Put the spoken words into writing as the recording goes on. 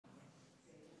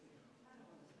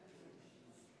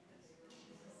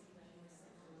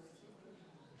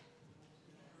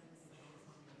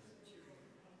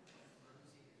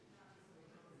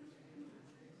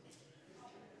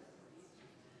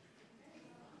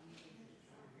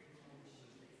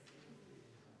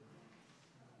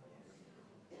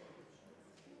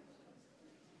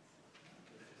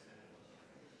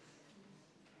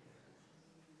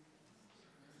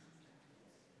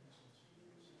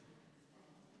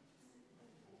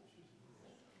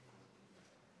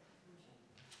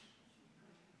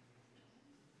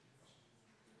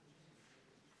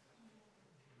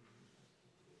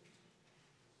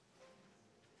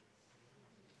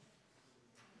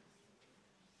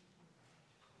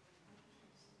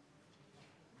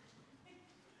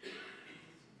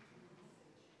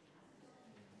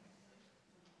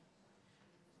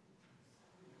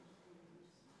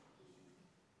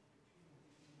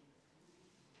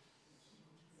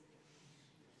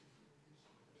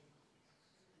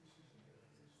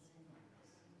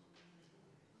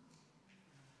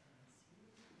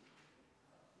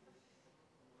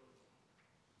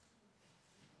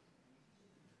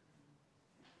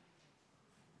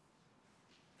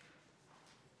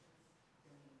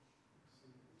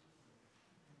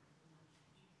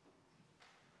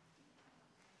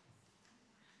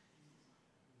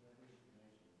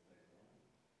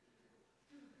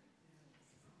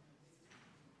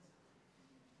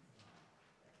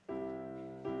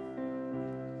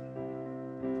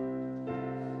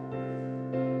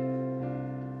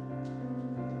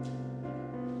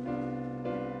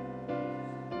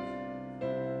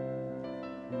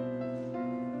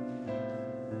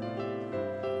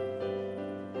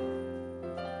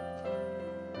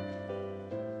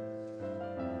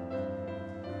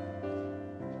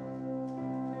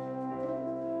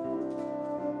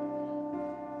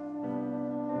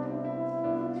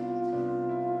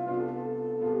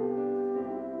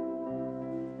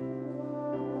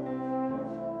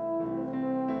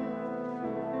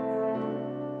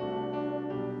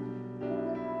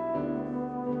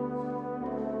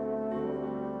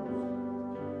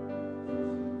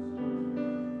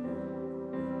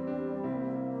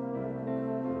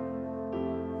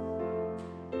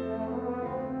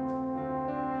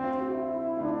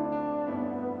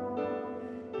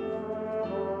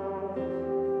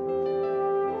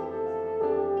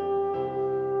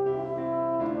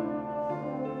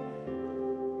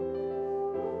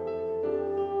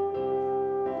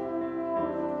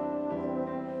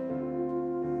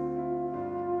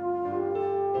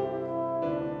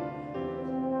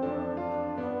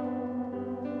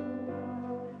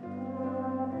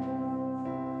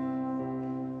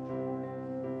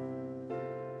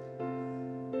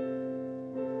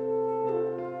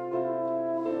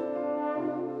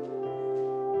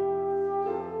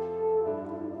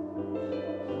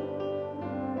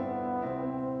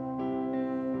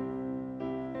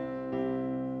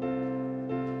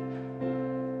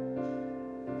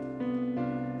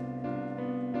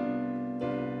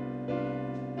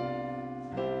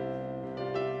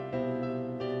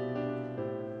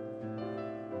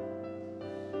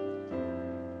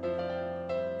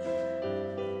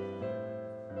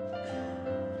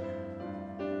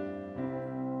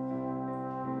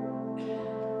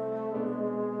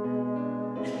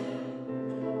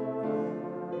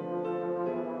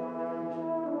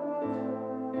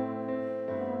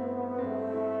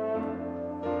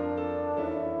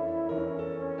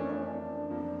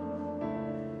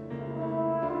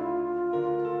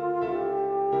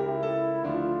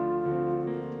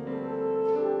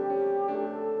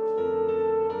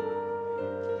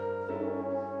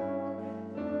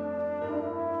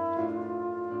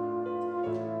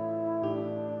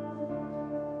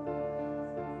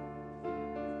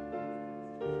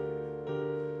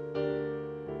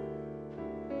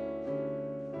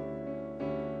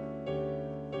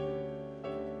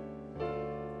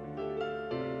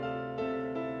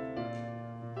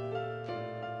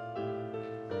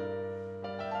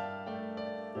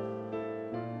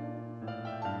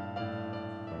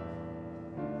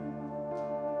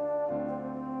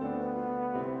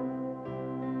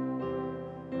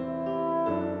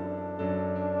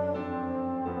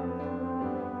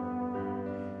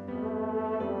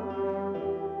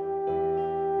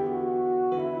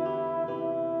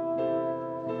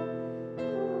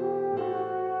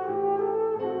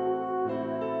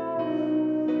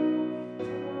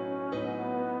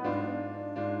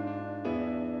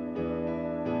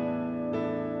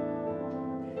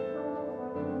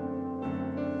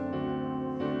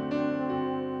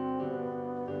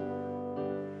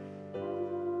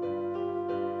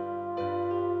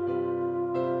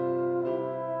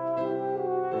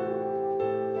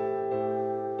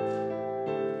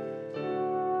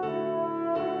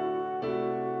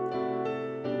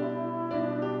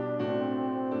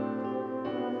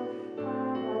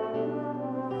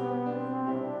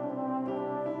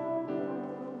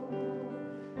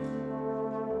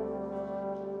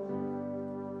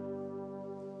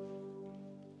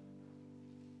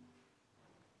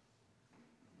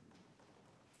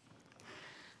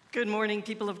Good morning,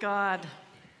 people of God.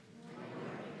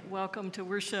 Welcome to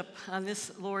worship on this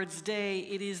Lord's Day.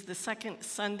 It is the second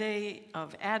Sunday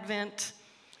of Advent.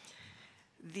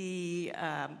 The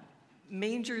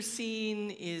manger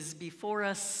scene is before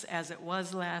us as it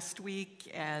was last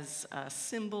week as a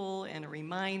symbol and a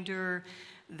reminder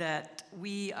that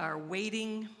we are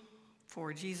waiting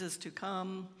for Jesus to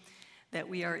come, that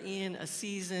we are in a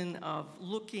season of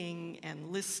looking and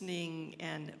listening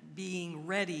and being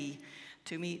ready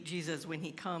to meet Jesus when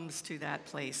he comes to that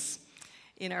place.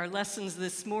 In our lessons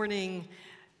this morning,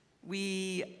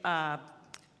 we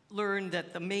learned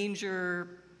that the manger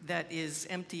that is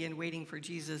empty and waiting for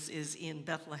Jesus is in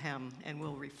Bethlehem, and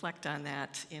we'll reflect on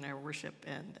that in our worship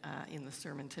and in the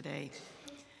sermon today.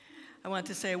 I want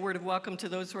to say a word of welcome to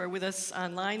those who are with us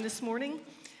online this morning.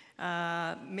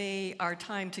 May our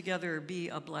time together be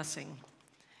a blessing.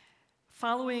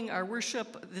 Following our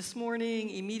worship this morning,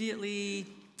 immediately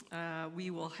we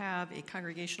will have a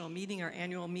congregational meeting, our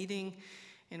annual meeting,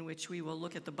 in which we will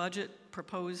look at the budget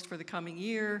proposed for the coming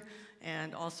year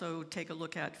and also take a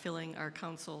look at filling our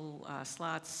council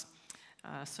slots.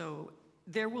 So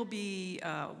there will be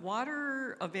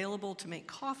water available to make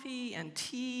coffee and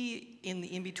tea in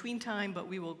the in-between time, but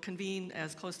we will convene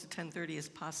as close to 10:30 as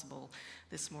possible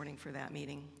this morning for that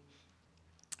meeting.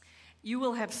 You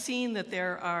will have seen that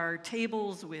there are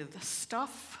tables with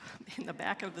stuff in the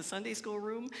back of the Sunday school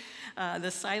room.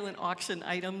 The silent auction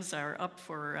items are up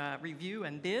for review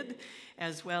and bid,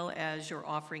 as well as your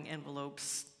offering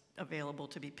envelopes available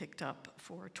to be picked up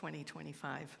for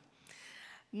 2025.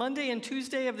 Monday and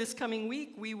Tuesday of this coming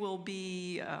week, we will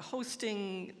be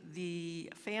hosting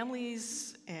the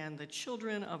families and the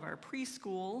children of our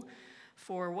preschool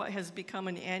for what has become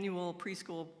an annual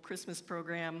preschool Christmas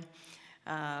program.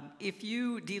 If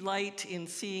you delight in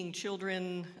seeing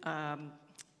children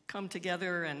come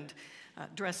together and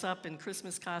dress up in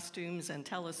Christmas costumes and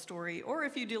tell a story, or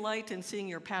if you delight in seeing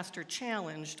your pastor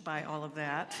challenged by all of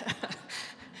that,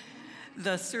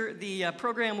 the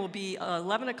program will be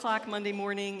 11 o'clock Monday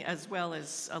morning as well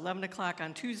as 11 o'clock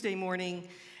on Tuesday morning.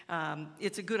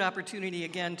 It's a good opportunity,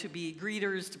 again, to be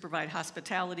greeters, to provide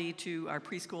hospitality to our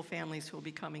preschool families who will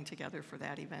be coming together for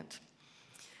that event.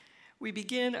 We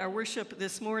begin our worship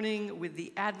this morning with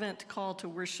the Advent call to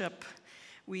worship.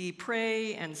 We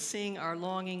pray and sing our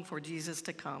longing for Jesus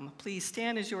to come. Please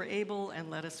stand as you are able and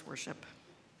let us worship.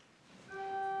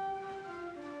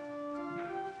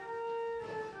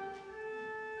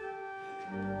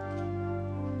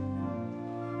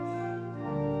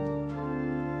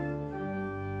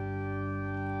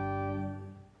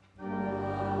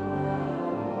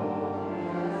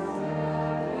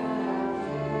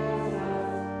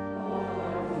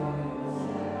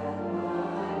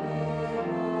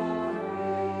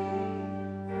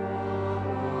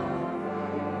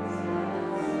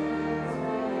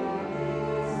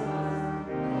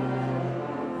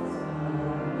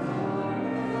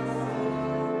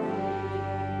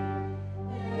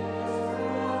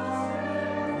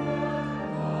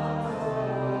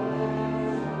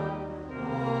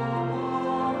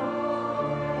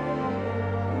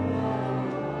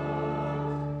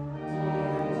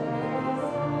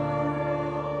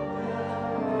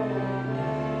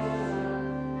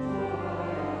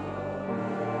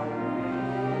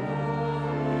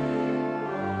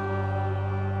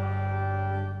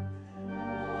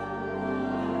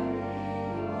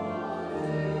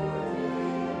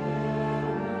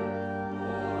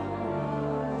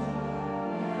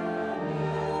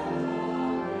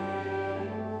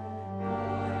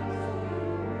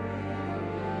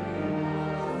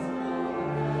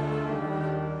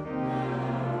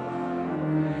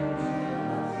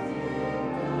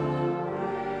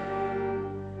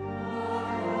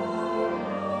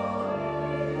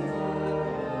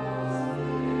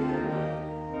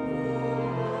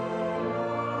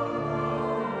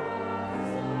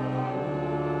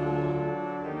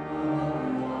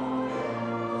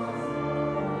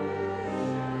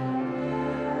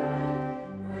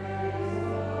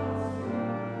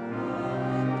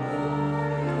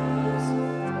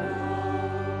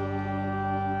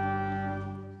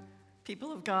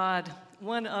 People of God,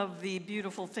 one of the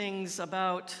beautiful things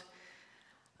about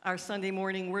our Sunday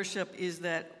morning worship is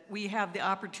that we have the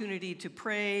opportunity to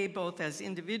pray both as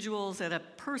individuals at a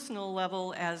personal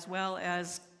level as well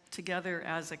as together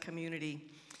as a community.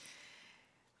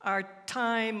 Our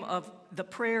time of the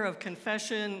prayer of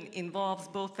confession involves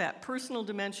both that personal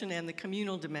dimension and the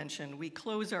communal dimension. We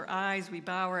close our eyes, we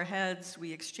bow our heads,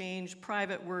 we exchange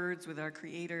private words with our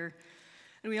Creator,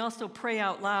 and we also pray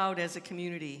out loud as a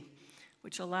community,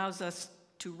 which allows us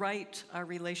to right our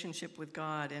relationship with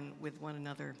God and with one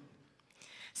another.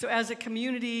 So as a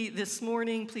community this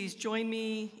morning, please join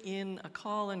me in a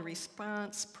call and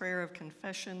response, prayer of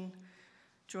confession.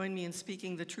 Join me in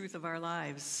speaking the truth of our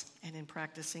lives and in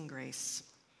practicing grace.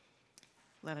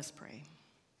 Let us pray.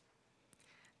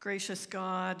 Gracious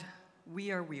God,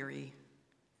 we are weary.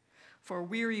 For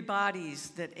weary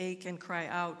bodies that ache and cry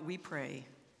out, we pray.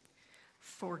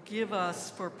 Forgive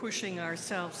us for pushing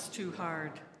ourselves too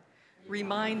hard.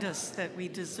 Remind us that we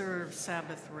deserve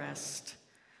Sabbath rest.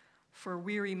 For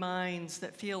weary minds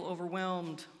that feel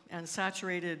overwhelmed and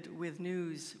saturated with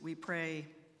news, we pray.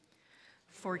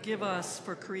 Forgive us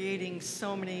for creating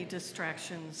so many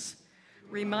distractions.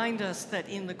 Remind us that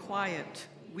in the quiet,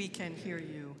 we can hear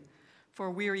you.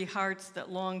 For weary hearts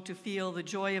that long to feel the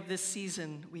joy of this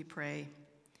season, we pray.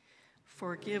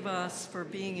 Forgive us for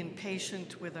being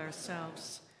impatient with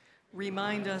ourselves.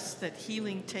 Remind us that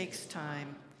healing takes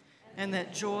time and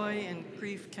that joy and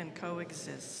grief can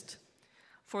coexist.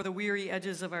 For the weary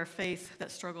edges of our faith that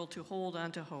struggle to hold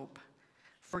on to hope,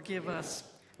 forgive us.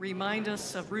 Remind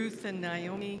us of Ruth and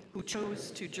Naomi who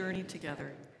chose to journey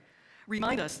together.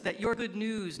 Remind us that your good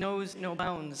news knows no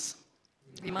bounds.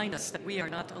 Remind us that we are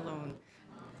not alone.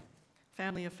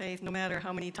 Family of faith, no matter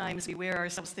how many times we wear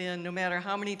ourselves thin, no matter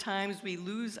how many times we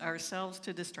lose ourselves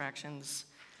to distractions,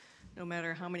 no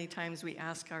matter how many times we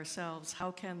ask ourselves,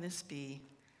 how can this be?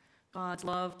 God's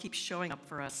love keeps showing up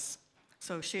for us.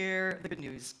 So share the good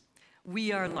news.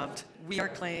 We are loved, we are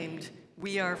claimed,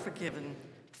 we are forgiven.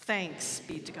 Thanks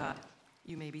be to God.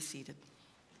 You may be seated.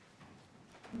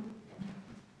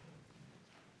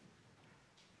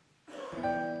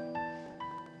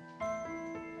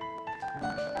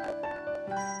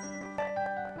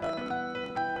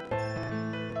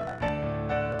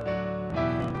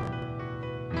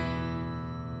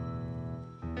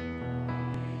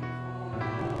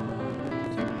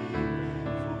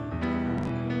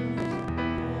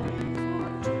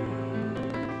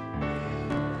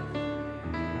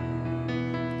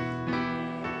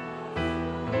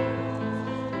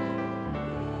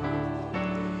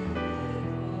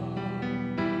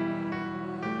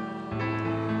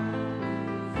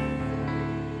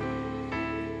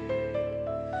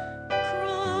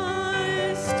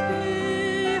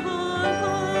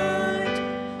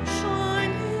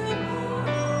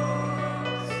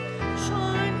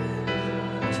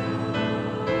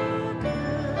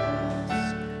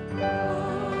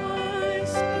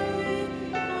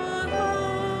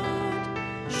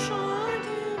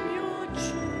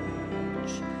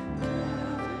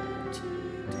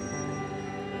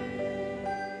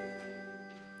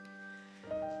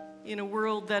 In a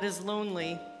world that is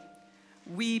lonely,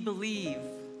 we believe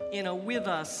in a with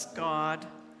us God,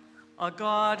 a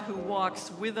God who walks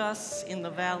with us in the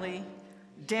valley,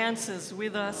 dances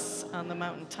with us on the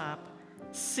mountaintop,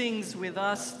 sings with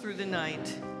us through the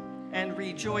night, and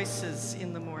rejoices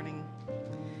in the morning.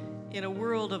 In a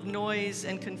world of noise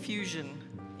and confusion,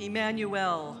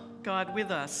 Emmanuel, God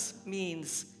with us,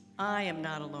 means I am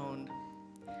not alone.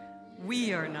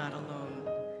 We are not alone.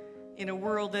 In a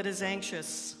world that is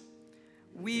anxious,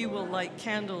 we will light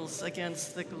candles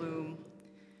against the gloom.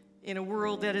 In a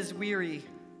world that is weary,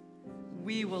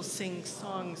 we will sing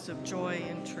songs of joy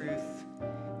and truth.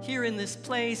 Here in this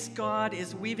place, God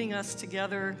is weaving us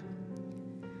together.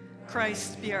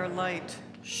 Christ be our light,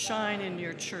 shine in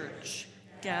your church,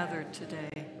 gathered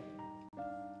today.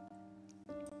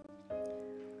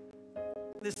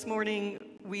 This morning,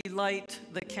 we light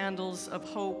the candles of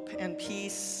hope and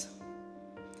peace.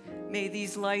 May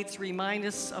these lights remind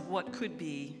us of what could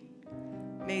be.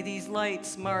 May these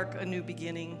lights mark a new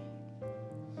beginning.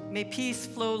 May peace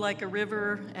flow like a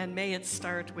river, and may it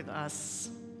start with us.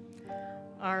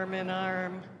 Arm in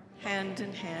arm, hand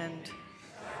in hand,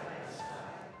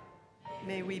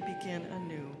 may we begin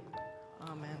anew.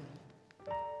 Amen.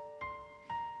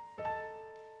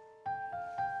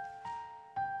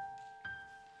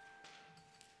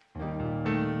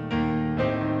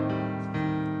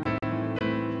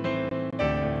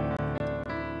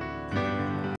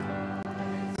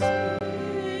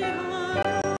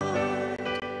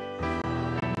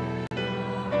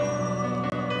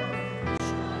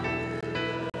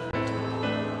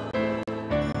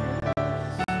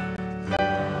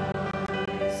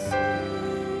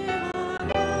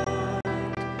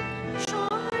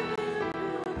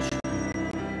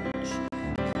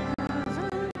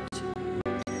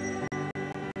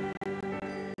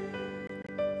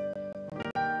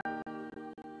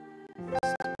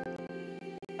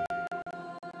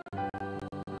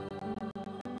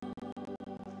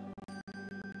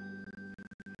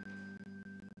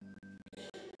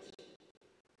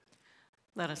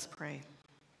 Let us pray.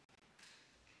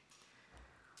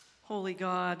 Holy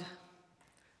God,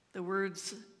 The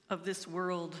words of this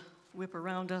world whip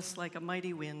around us like a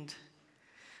mighty wind.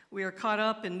 We are caught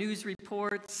up in news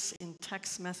reports, in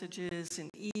text messages, in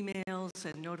emails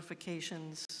and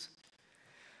notifications.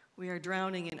 We are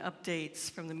drowning in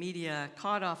updates from the media,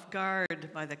 caught off guard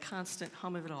by the constant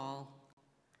hum of it all.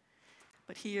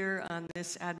 But here on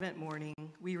this Advent morning,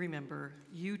 we remember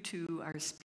you too are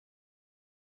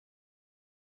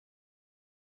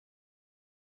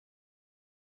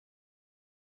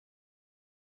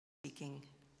speaking.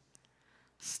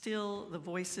 Still the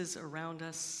voices around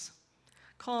us.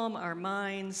 Calm our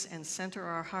minds and center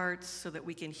our hearts so that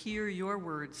we can hear your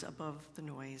words above the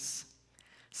noise.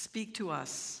 Speak to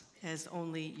us as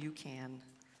only you can.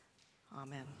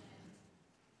 Amen.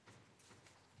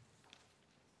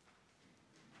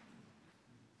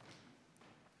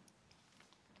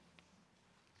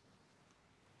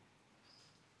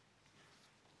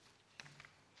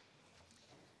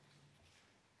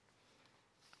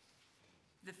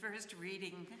 The first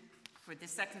reading for the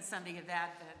second Sunday of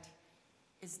Advent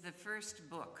is the first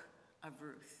book of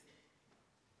Ruth.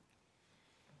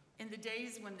 In the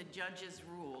days when the judges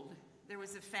ruled, there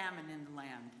was a famine in the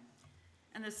land,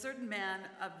 and a certain man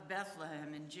of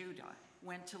Bethlehem in Judah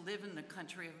went to live in the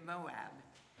country of Moab,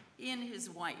 he and his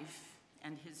wife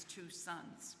and his 2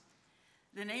 sons.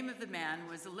 The name of the man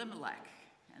was Elimelech,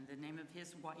 and the name of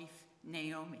his wife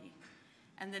Naomi,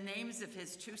 and the names of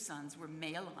his 2 sons were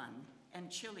Mahlon and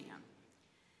Chilion.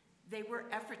 They were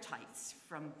Ephrathites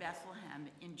from Bethlehem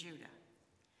in Judah.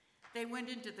 They went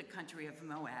into the country of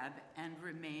Moab and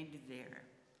remained there.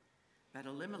 But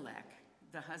Elimelech,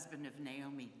 the husband of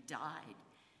Naomi, died,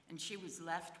 and she was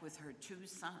left with her 2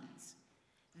 sons.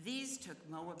 These took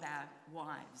Moabite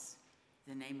wives.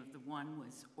 The name of the one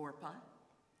was Orpah,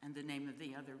 and the name of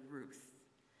the other Ruth.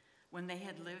 When they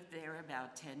had lived there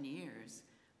about 10 years,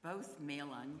 both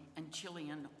Mahlon and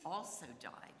Chilion also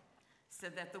died, so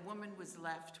that the woman was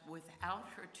left without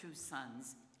her 2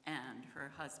 sons and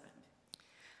her husband.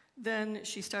 Then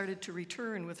she started to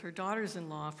return with her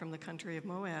daughters-in-law from the country of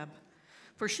Moab,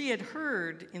 for she had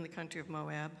heard in the country of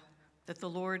Moab that the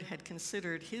Lord had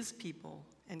considered his people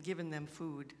and given them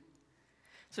food.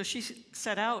 So she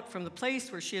set out from the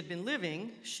place where she had been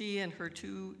living, she and her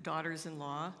 2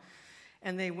 daughters-in-law,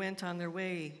 and they went on their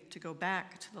way to go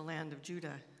back to the land of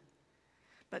Judah.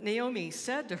 But Naomi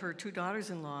said to her 2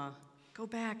 daughters-in-law, "Go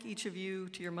back, each of you,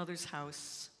 to your mother's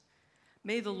house.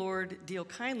 May the Lord deal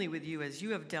kindly with you as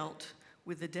you have dealt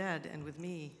with the dead and with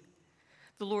me.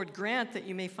 The Lord grant that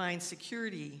you may find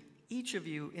security, each of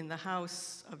you, in the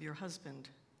house of your husband."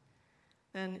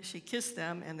 Then she kissed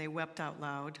them, and they wept out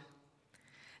loud.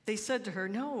 They said to her,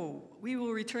 "No, we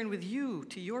will return with you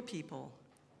to your people."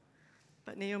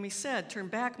 But Naomi said, "Turn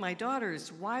back, my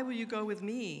daughters. Why will you go with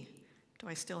me? Do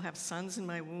I still have sons in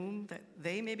my womb that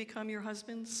they may become your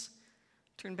husbands?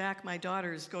 Turn back, my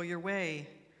daughters, go your way,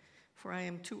 for I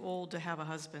am too old to have a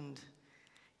husband.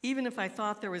 Even if I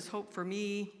thought there was hope for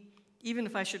me, even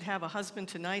if I should have a husband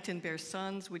tonight and bear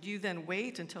sons, would you then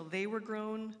wait until they were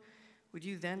grown? Would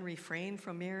you then refrain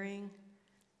from marrying?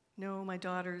 No, my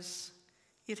daughters,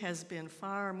 it has been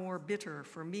far more bitter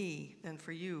for me than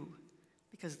for you,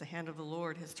 because the hand of the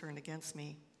Lord has turned against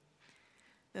me."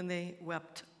 Then they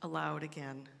wept aloud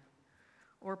again.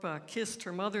 Orpah kissed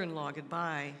her mother-in-law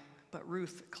goodbye, but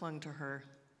Ruth clung to her.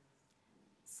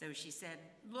 So she said,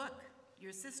 "Look,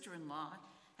 your sister-in-law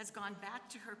has gone back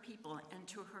to her people and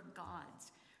to her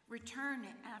gods. Return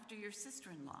after your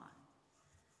sister-in-law."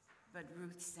 But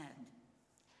Ruth said,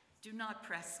 "Do not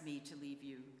press me to leave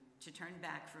you, to turn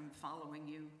back from following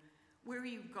you. Where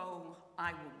you go,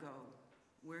 I will go.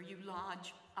 Where you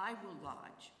lodge, I will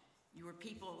lodge. Your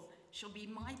people shall be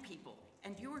my people,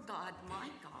 and your God my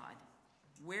God.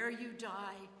 Where you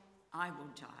die, I will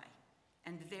die,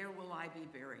 and there will I be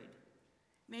buried.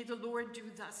 May the Lord do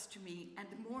thus to me,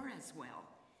 and more as well,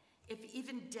 if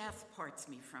even death parts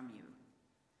me from you."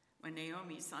 When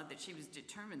Naomi saw that she was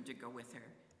determined to go with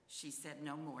her, she said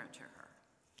no more to her.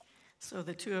 So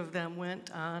the 2 of them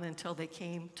went on until they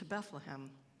came to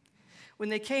Bethlehem. When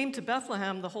they came to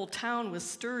Bethlehem, the whole town was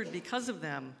stirred because of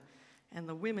them. And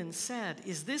the women said,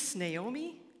 "Is this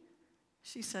Naomi?"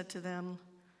 She said to them,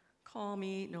 "Call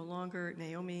me no longer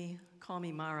Naomi, call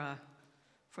me Mara,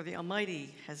 for the Almighty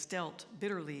has dealt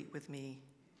bitterly with me.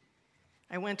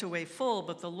 I went away full,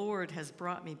 but the Lord has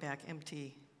brought me back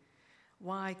empty.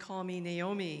 Why call me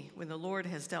Naomi when the Lord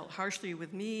has dealt harshly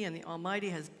with me and the Almighty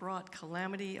has brought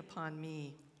calamity upon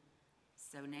me?"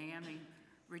 So Naomi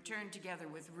returned together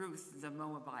with Ruth the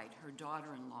Moabite, her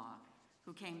daughter-in-law,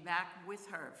 who came back with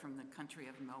her from the country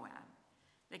of Moab.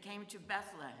 They came to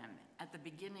Bethlehem at the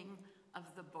beginning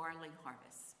of the barley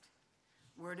harvest.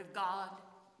 Word of God,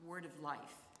 word of life.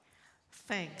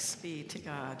 Thanks be to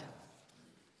God.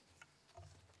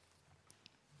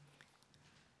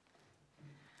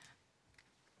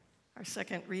 Our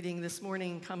second reading this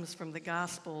morning comes from the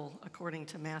Gospel according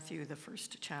to Matthew, the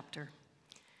first chapter.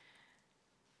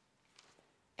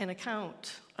 An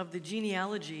account of the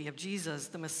genealogy of Jesus,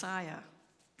 the Messiah,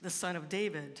 the son of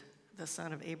David, the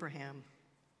son of Abraham.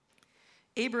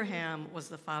 Abraham was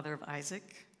the father of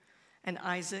Isaac, and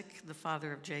Isaac the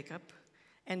father of Jacob,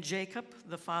 and Jacob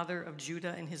the father of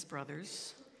Judah and his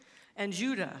brothers, and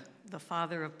Judah the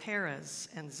father of Perez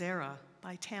and Zerah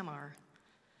by Tamar,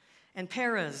 and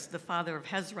Perez the father of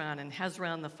Hezron, and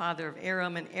Hezron the father of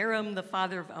Aram, and Aram the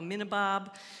father of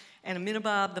Amminadab, and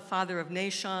Amminadab the father of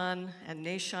Nahshon, and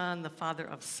Nahshon the father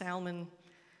of Salmon,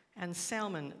 and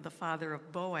Salmon the father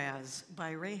of Boaz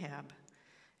by Rahab,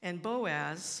 and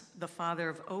Boaz the father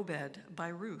of Obed by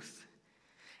Ruth,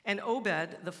 and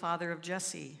Obed the father of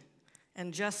Jesse,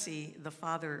 and Jesse the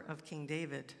father of King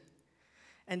David.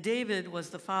 And David was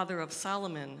the father of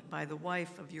Solomon by the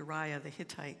wife of Uriah the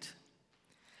Hittite.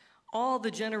 All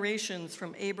the generations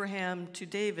from Abraham to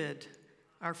David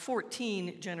are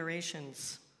 14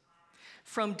 generations.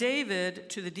 From David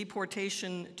to the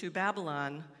deportation to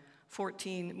Babylon,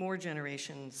 14 more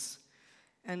generations.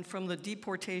 And from the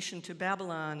deportation to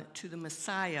Babylon to the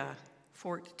Messiah,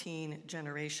 14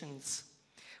 generations,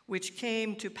 which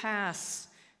came to pass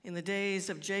in the days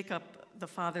of Jacob, the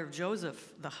father of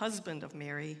Joseph, the husband of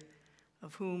Mary,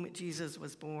 of whom Jesus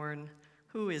was born,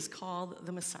 who is called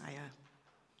the Messiah.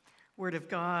 Word of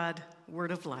God,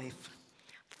 word of life.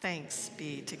 Thanks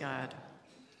be to God.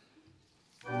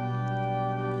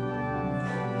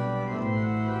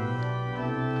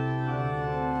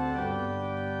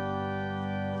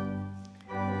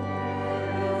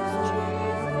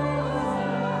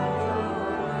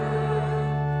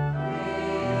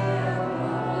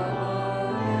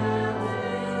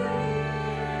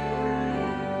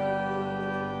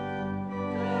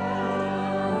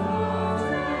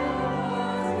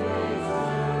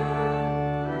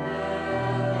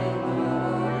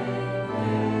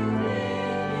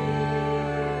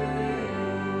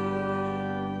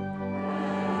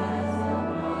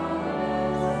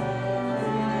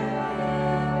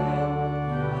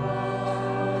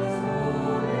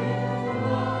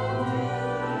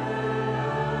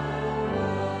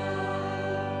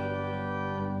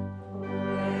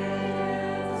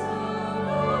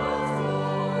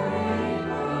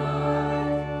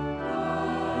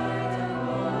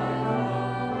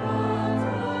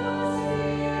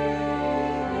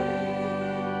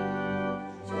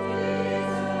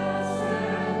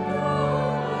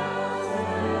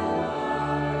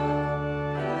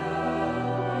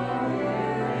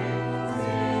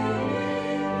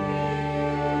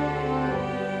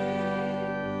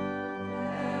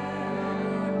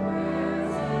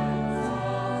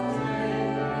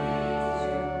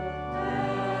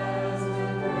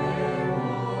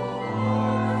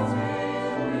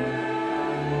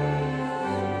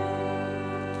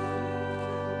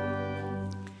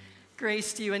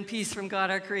 Grace to you and peace from God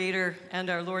our Creator and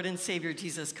our Lord and Savior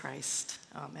Jesus Christ.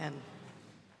 Amen.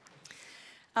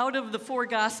 Out of the four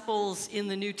Gospels in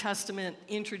the New Testament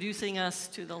introducing us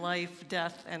to the life,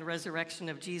 death, and resurrection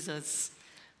of Jesus,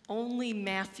 only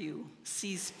Matthew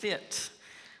sees fit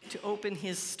to open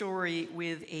his story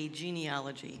with a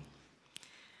genealogy.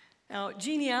 Now,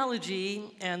 genealogy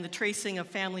and the tracing of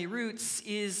family roots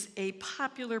is a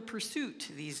popular pursuit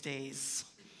these days.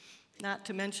 Not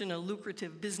to mention a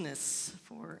lucrative business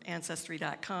for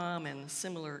Ancestry.com and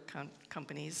similar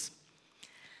companies.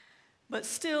 But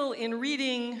still, in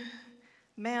reading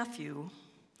Matthew,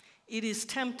 it is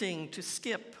tempting to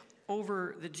skip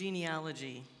over the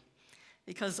genealogy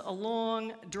because a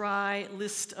long, dry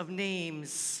list of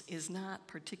names is not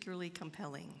particularly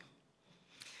compelling.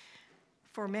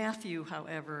 For Matthew,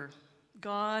 however,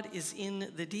 God is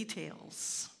in the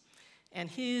details. And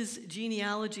his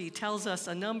genealogy tells us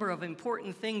a number of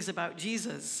important things about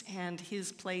Jesus and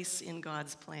his place in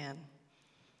God's plan.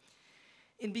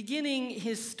 In beginning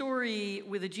his story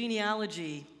with a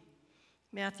genealogy,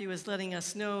 Matthew is letting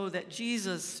us know that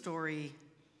Jesus' story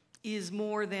is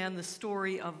more than the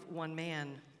story of one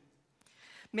man.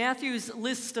 Matthew's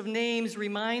list of names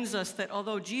reminds us that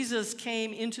although Jesus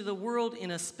came into the world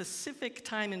in a specific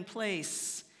time and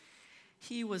place,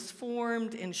 he was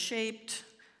formed and shaped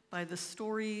by the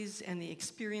stories and the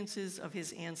experiences of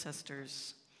his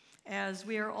ancestors, as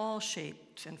we are all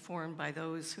shaped and formed by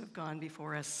those who have gone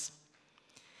before us.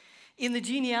 In the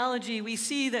genealogy, we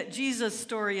see that Jesus'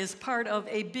 story is part of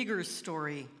a bigger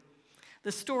story,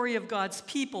 the story of God's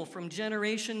people from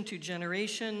generation to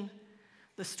generation,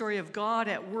 the story of God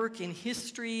at work in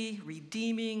history,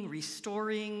 redeeming,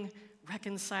 restoring,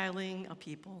 reconciling a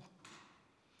people.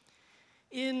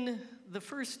 In the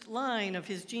first line of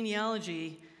his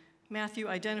genealogy, Matthew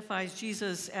identifies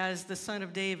Jesus as the son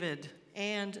of David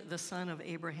and the son of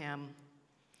Abraham.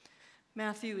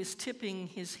 Matthew is tipping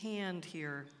his hand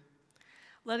here,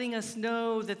 letting us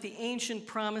know that the ancient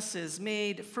promises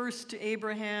made first to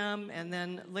Abraham and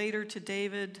then later to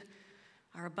David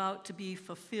are about to be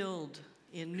fulfilled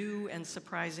in new and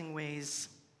surprising ways.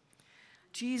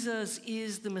 Jesus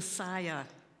is the Messiah,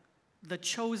 the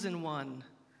chosen one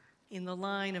in the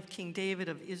line of King David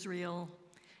of Israel,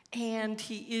 and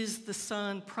he is the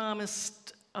son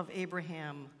promised of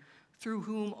Abraham, through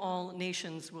whom all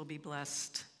nations will be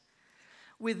blessed.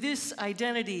 With this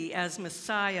identity as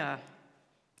Messiah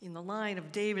in the line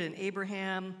of David and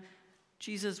Abraham,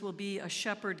 Jesus will be a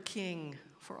shepherd king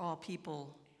for all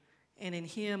people, and in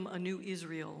him a new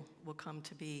Israel will come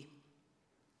to be.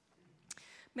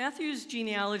 Matthew's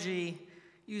genealogy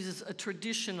uses a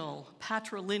traditional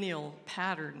patrilineal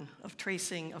pattern of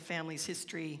tracing a family's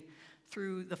history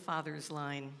through the father's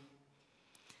line.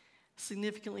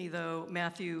 Significantly, though,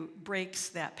 Matthew breaks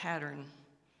that pattern,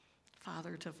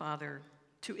 father to father,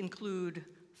 to include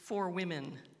 4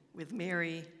 women, with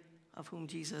Mary, of whom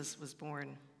Jesus was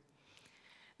born.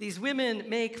 These women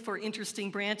make for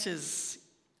interesting branches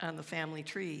on the family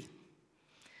tree.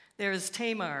 There's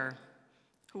Tamar,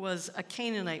 who was a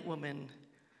Canaanite woman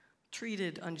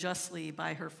treated unjustly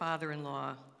by her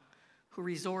father-in-law, who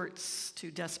resorts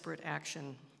to desperate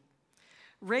action.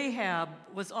 Rahab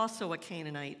was also a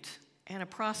Canaanite and a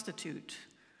prostitute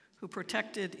who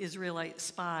protected Israelite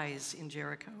spies in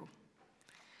Jericho.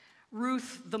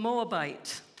 Ruth the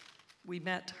Moabite, we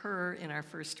met her in our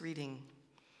first reading.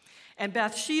 And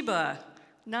Bathsheba,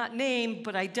 not named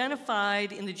but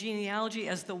identified in the genealogy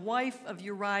as the wife of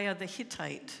Uriah the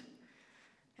Hittite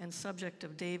and subject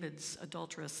of David's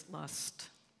adulterous lust.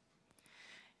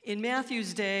 In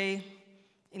Matthew's day,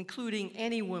 including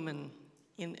any woman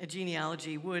in a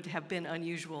genealogy would have been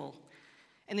unusual,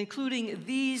 and including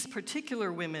these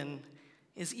particular women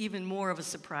is even more of a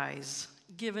surprise,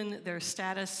 given their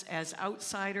status as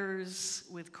outsiders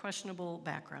with questionable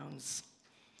backgrounds.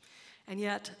 And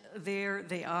yet, there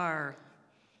they are,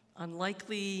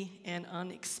 unlikely and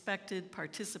unexpected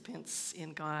participants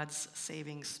in God's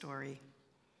saving story.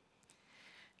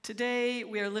 Today,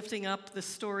 we are lifting up the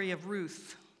story of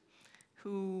Ruth,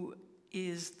 who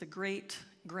is the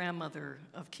great-grandmother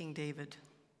of King David.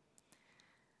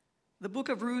 The book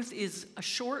of Ruth is a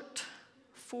short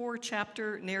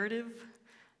 4-chapter narrative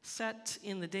set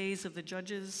in the days of the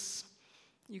judges.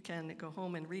 You can go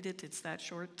home and read it, it's that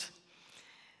short.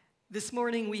 This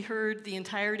morning, we heard the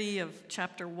entirety of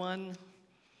chapter 1,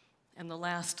 and the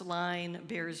last line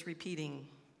bears repeating.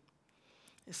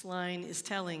 This line is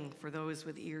telling for those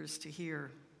with ears to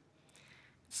hear.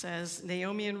 It says,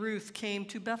 Naomi and Ruth came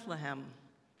to Bethlehem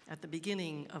at the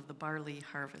beginning of the barley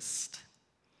harvest.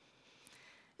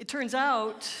 It turns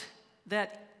out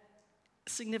that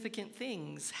significant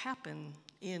things happen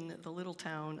in the little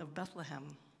town of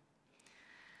Bethlehem.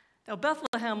 Now,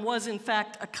 Bethlehem was, in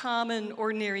fact, a common,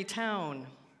 ordinary town,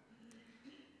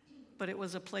 but it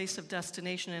was a place of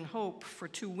destination and hope for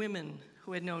 2 women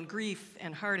who had known grief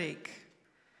and heartache.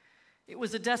 It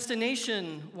was a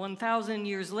destination 1,000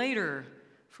 years later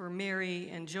for Mary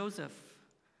and Joseph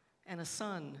and a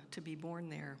son to be born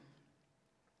there.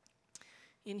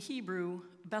 In Hebrew,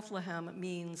 Bethlehem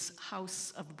means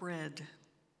house of bread.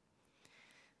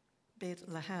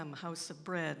 Bethlehem, house of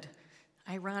bread.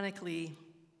 Ironically,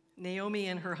 Naomi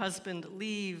and her husband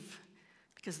leave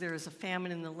because there is a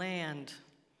famine in the land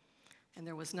and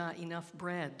there was not enough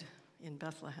bread in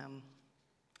Bethlehem.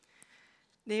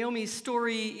 Naomi's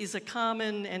story is a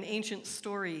common and ancient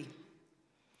story.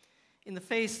 In the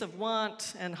face of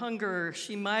want and hunger,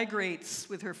 she migrates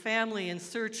with her family in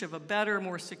search of a better,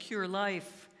 more secure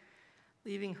life,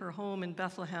 leaving her home in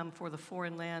Bethlehem for the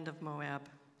foreign land of Moab.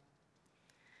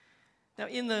 Now,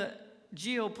 in the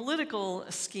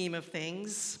geopolitical scheme of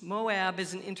things, Moab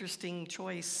is an interesting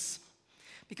choice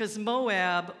because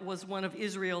Moab was one of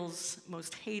Israel's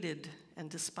most hated and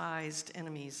despised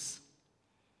enemies.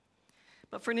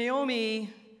 But for Naomi,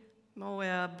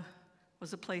 Moab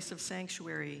was a place of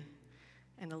sanctuary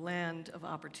and a land of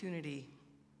opportunity.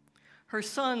 Her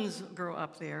sons grow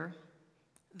up there,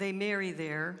 they marry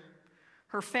there,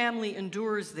 her family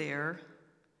endures there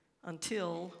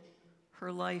until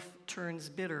her life turns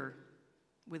bitter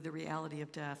with the reality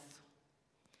of death.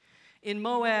 In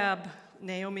Moab,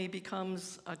 Naomi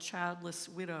becomes a childless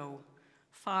widow,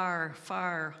 far,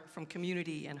 far from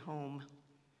community and home.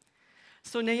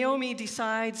 So Naomi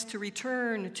decides to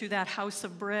return to that house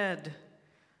of bread,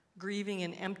 grieving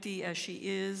and empty as she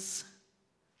is,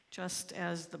 just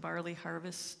as the barley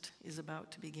harvest is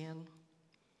about to begin.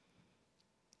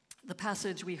 The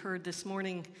passage we heard this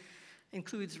morning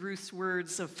includes Ruth's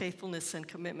words of faithfulness and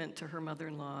commitment to her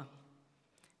mother-in-law.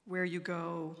 Where you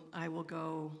go, I will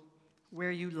go.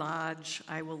 Where you lodge,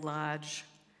 I will lodge.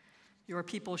 Your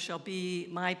people shall be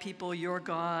my people, your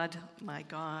God, my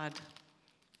God.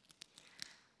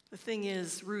 The thing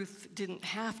is, Ruth didn't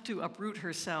have to uproot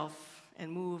herself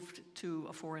and moved to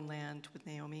a foreign land with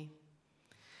Naomi.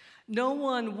 No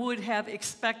one would have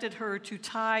expected her to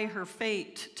tie her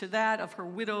fate to that of her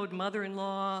widowed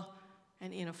mother-in-law,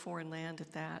 and in a foreign land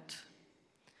at that.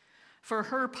 For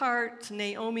her part,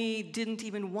 Naomi didn't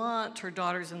even want her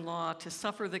daughters-in-law to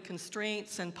suffer the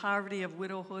constraints and poverty of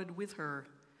widowhood with her.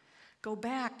 Go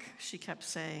back, she kept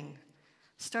saying.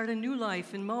 Start a new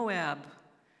life in Moab,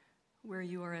 where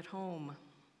you are at home.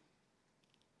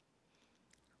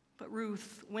 But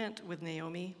Ruth went with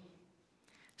Naomi,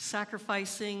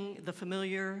 sacrificing the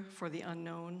familiar for the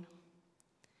unknown.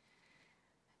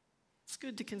 It's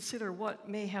good to consider what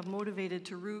may have motivated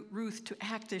Ruth to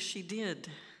act as she did.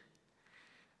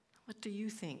 What do you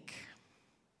think?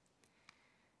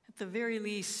 At the very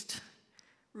least,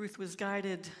 Ruth was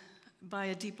guided by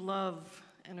a deep love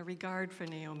and a regard for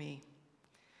Naomi.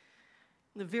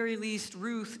 At the very least,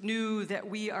 Ruth knew that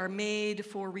we are made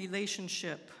for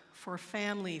relationship, for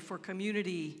family, for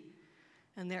community,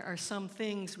 and there are some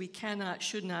things we cannot,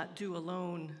 should not do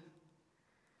alone.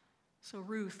 So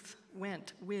Ruth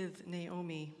went with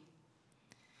Naomi.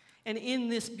 And in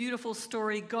this beautiful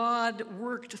story, God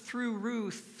worked through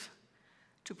Ruth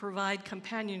to provide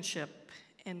companionship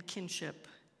and kinship.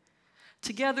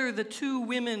 Together, the two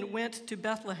women went to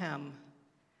Bethlehem,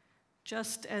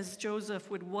 just as Joseph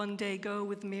would one day go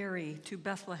with Mary to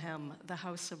Bethlehem, the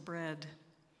house of bread.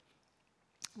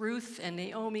 Ruth and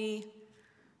Naomi,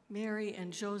 Mary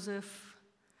and Joseph,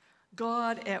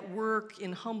 God at work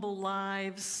in humble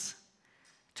lives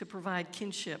to provide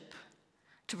kinship,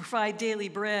 to provide daily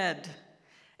bread,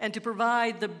 and to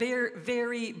provide the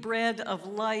very bread of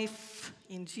life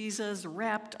in Jesus,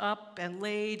 wrapped up and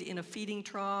laid in a feeding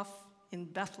trough in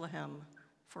Bethlehem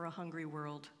for a hungry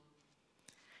world.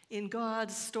 In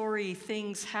God's story,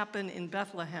 things happen in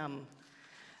Bethlehem.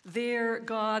 There,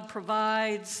 God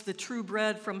provides the true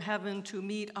bread from heaven to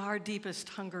meet our deepest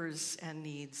hungers and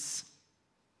needs.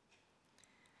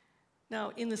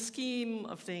 Now, in the scheme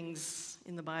of things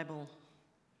in the Bible,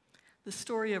 the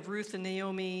story of Ruth and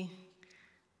Naomi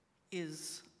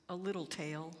is a little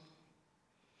tale.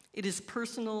 It is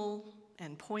personal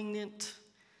and poignant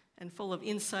and full of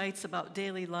insights about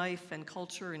daily life and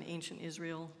culture in ancient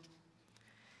Israel.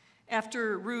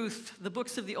 After Ruth, the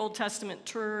books of the Old Testament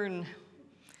turn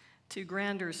to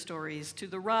grander stories, to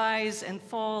the rise and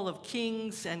fall of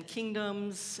kings and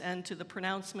kingdoms, and to the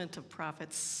pronouncement of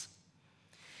prophets.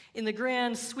 In the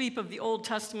grand sweep of the Old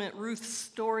Testament, Ruth's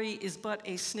story is but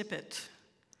a snippet,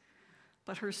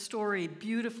 but her story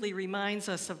beautifully reminds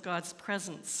us of God's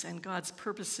presence and God's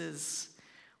purposes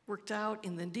worked out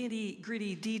in the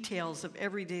nitty-gritty details of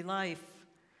everyday life,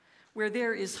 where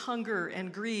there is hunger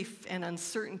and grief and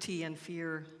uncertainty and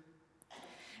fear.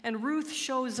 And Ruth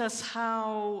shows us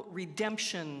how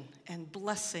redemption and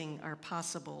blessing are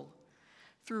possible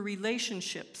through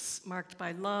relationships marked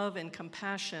by love and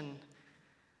compassion,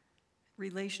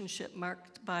 relationship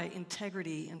marked by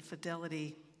integrity and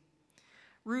fidelity.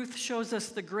 Ruth shows us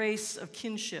the grace of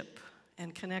kinship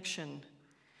and connection,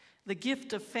 the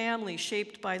gift of family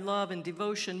shaped by love and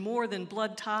devotion more than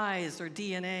blood ties or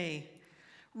DNA.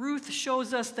 Ruth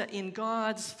shows us that in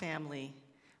God's family,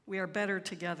 we are better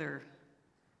together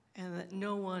and that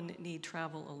no one need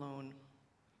travel alone.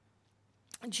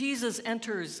 Jesus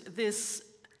enters this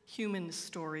human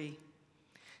story.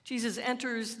 Jesus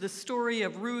enters the story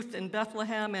of Ruth in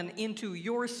Bethlehem and into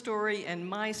your story and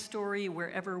my story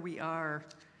wherever we are.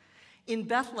 In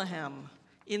Bethlehem,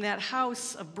 in that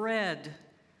house of bread,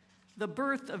 the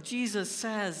birth of Jesus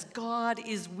says, God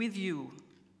is with you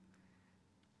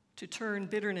to turn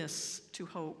bitterness to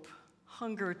hope,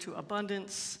 hunger to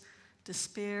abundance,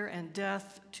 despair and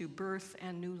death to birth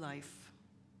and new life.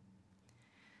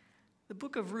 The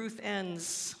book of Ruth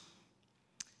ends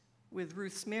with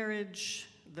Ruth's marriage,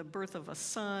 the birth of a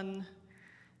son,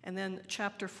 and then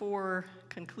chapter 4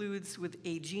 concludes with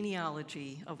a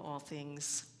genealogy of all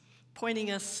things,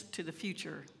 pointing us to the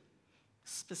future,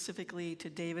 specifically to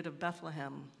David of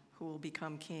Bethlehem, who will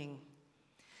become king.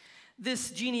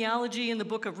 This genealogy in the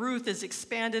book of Ruth is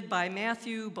expanded by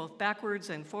Matthew, both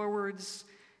backwards and forwards,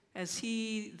 as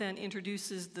he then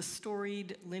introduces the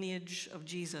storied lineage of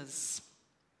Jesus.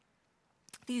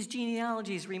 These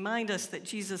genealogies remind us that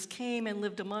Jesus came and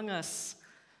lived among us,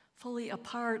 fully a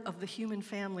part of the human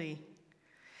family.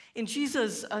 In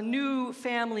Jesus, a new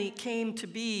family came to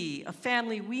be, a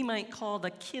family we might call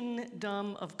the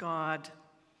kingdom of God.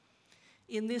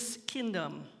 In this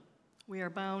kingdom, we are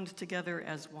bound together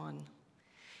as one.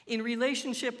 In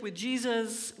relationship with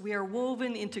Jesus, we are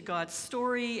woven into God's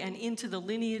story and into the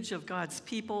lineage of God's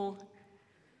people.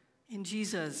 In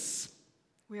Jesus,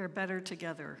 we are better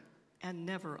together and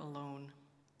never alone.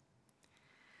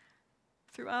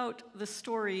 Throughout the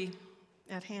story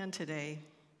at hand today,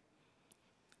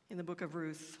 in the book of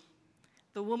Ruth,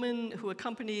 the woman who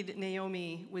accompanied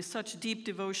Naomi with such deep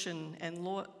devotion and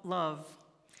love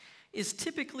is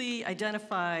typically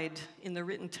identified in the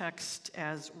written text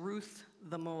as Ruth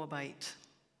the Moabite.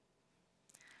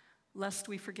 Lest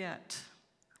we forget,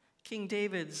 King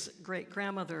David's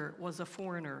great-grandmother was a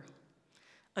foreigner,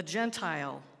 a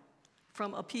Gentile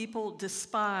from a people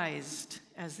despised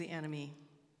as the enemy.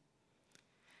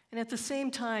 And at the same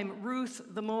time, Ruth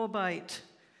the Moabite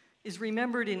is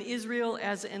remembered in Israel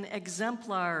as an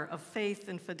exemplar of faith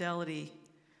and fidelity,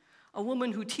 a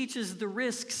woman who teaches the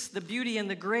risks, the beauty, and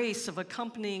the grace of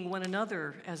accompanying one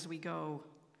another as we go.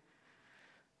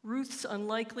 Ruth's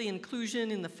unlikely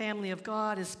inclusion in the family of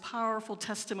God is powerful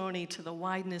testimony to the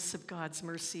wideness of God's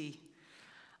mercy,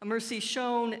 a mercy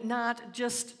shown not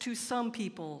just to some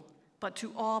people, but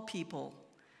to all people,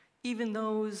 even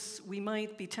those we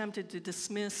might be tempted to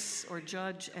dismiss or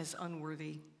judge as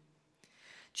unworthy.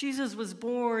 Jesus was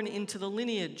born into the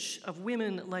lineage of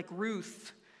women like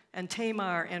Ruth and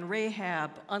Tamar and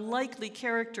Rahab, unlikely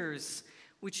characters,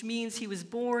 which means he was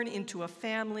born into a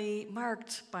family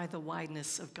marked by the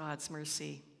wideness of God's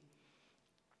mercy.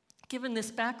 Given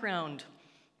this background,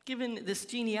 given this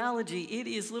genealogy, it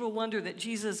is little wonder that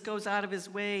Jesus goes out of his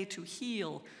way to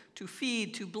heal, to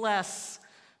feed, to bless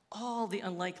all the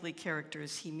unlikely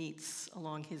characters he meets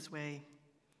along his way.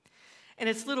 And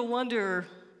it's little wonder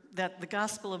that the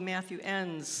Gospel of Matthew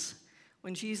ends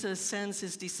when Jesus sends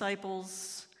his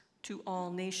disciples to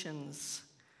all nations,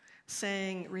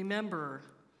 saying, "Remember,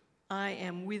 I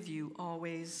am with you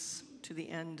always to the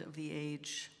end of the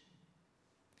age."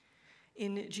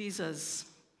 In Jesus,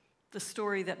 the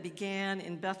story that began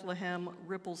in Bethlehem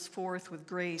ripples forth with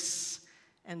grace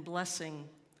and blessing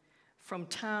from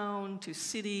town to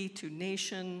city to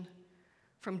nation,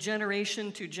 from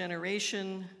generation to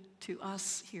generation to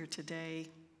us here today.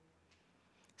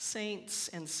 Saints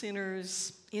and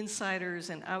sinners,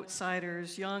 insiders and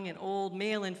outsiders, young and old,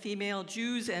 male and female,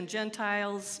 Jews and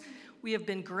Gentiles, we have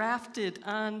been grafted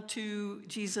onto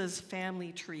Jesus'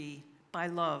 family tree by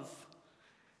love,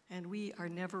 and we are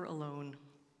never alone.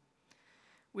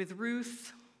 With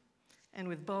Ruth and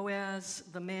with Boaz,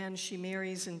 the man she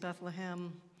marries in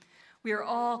Bethlehem, we are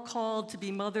all called to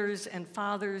be mothers and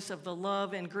fathers of the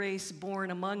love and grace born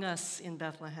among us in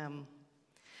Bethlehem.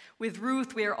 With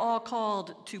Ruth, we are all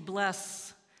called to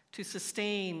bless, to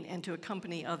sustain, and to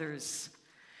accompany others.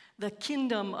 The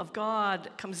kingdom of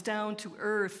God comes down to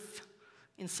earth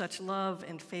in such love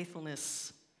and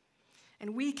faithfulness.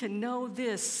 And we can know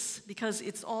this because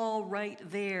it's all right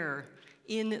there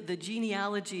in the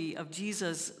genealogy of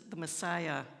Jesus, the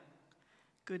Messiah.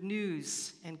 Good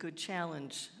news and good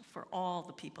challenge for all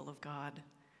the people of God.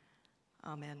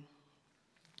 Amen.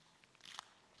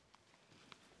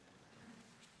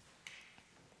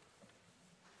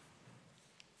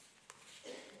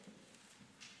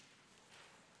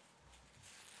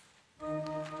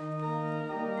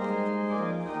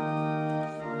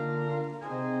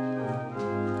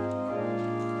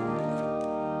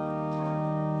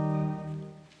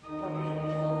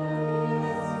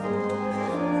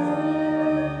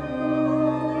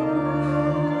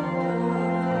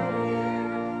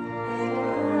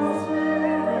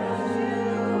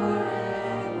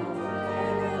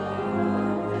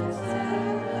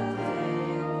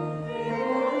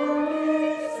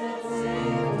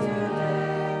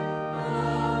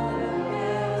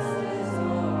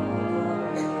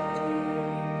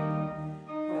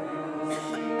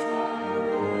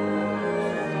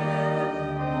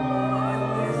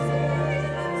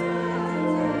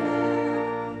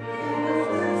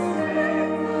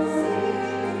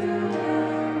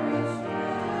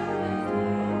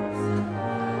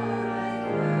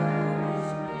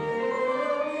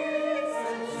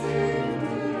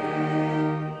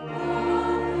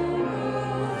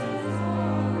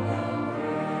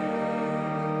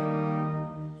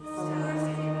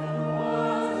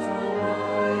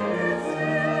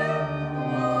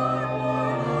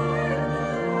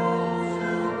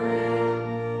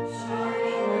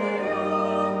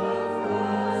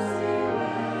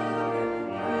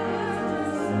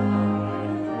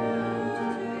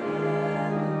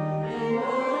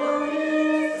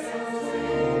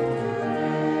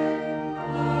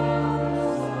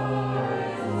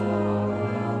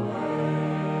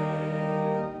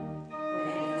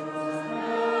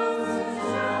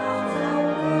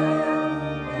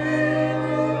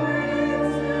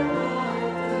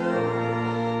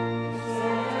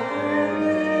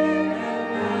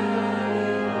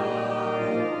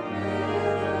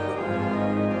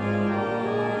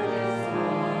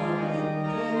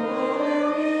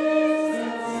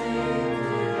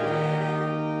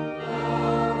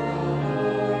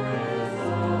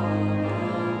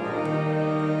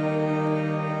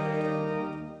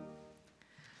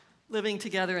 living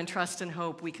together in trust and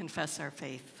hope, we confess our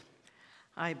faith.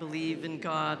 I believe in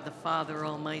God, the Father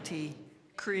Almighty,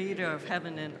 creator of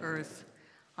heaven and earth.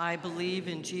 I believe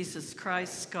in Jesus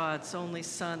Christ, God's only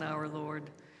Son, our Lord,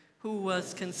 who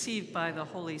was conceived by the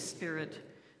Holy Spirit,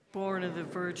 born of the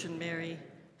Virgin Mary,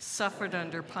 suffered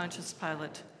under Pontius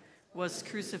Pilate, was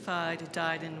crucified,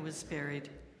 died, and was buried.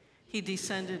 He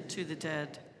descended to the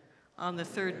dead. On the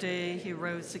third day he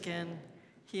rose again.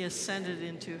 He ascended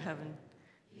into heaven.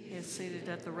 He is seated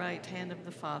at the right hand of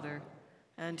the Father,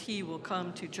 and he will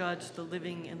come to judge the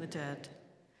living and the dead.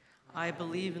 I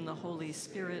believe in the Holy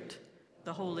Spirit,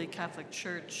 the Holy Catholic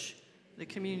Church, the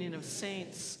communion of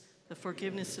saints, the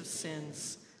forgiveness of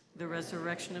sins, the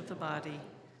resurrection of the body,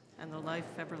 and the life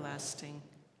everlasting.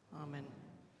 Amen.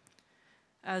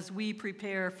 As we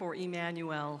prepare for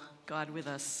Emmanuel, God with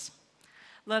us,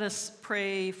 let us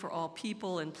pray for all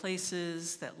people and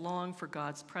places that long for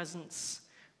God's presence,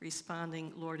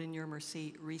 responding, Lord, in your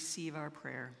mercy, receive our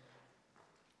prayer.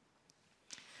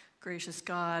 Gracious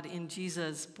God, in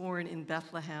Jesus, born in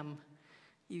Bethlehem,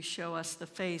 you show us the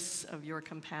face of your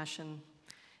compassion,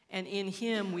 and in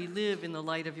him we live in the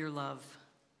light of your love.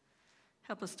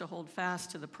 Help us to hold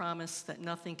fast to the promise that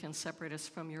nothing can separate us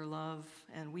from your love,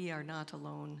 and we are not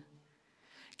alone.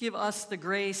 Give us the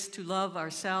grace to love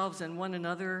ourselves and one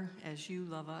another as you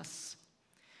love us.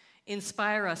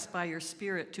 Inspire us by your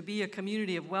Spirit to be a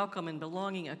community of welcome and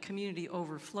belonging, a community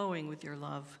overflowing with your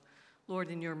love. Lord,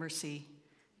 in your mercy,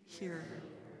 hear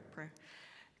prayer.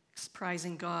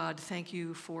 Prizing God, thank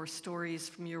you for stories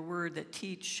from your word that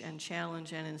teach and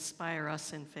challenge and inspire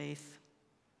us in faith.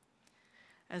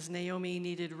 As Naomi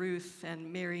needed Ruth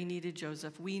and Mary needed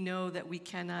Joseph, we know that we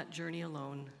cannot journey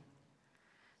alone.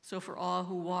 So for all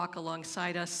who walk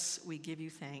alongside us, we give you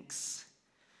thanks.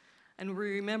 And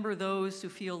we remember those who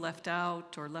feel left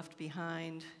out or left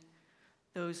behind,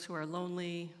 those who are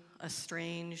lonely,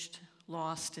 estranged,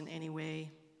 lost in any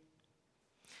way.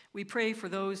 We pray for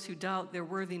those who doubt their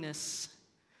worthiness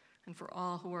and for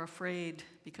all who are afraid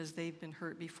because they've been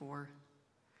hurt before.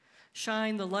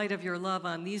 Shine the light of your love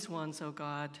on these ones, O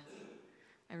God,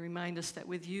 and remind us that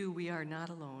with you we are not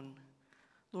alone.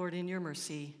 Lord, in your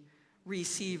mercy,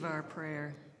 receive our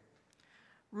prayer.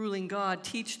 Ruling God,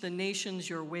 teach the nations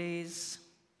your ways.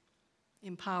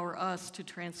 Empower us to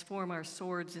transform our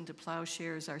swords into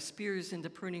plowshares, our spears into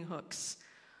pruning hooks,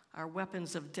 our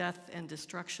weapons of death and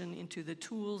destruction into the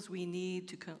tools we need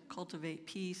to cultivate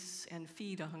peace and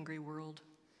feed a hungry world.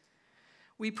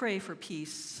 We pray for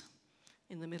peace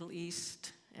in the Middle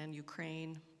East and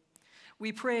Ukraine.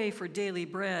 We pray for daily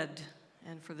bread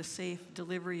and for the safe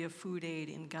delivery of food aid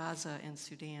in Gaza and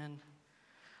Sudan.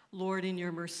 Lord, in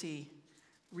your mercy,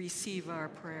 receive our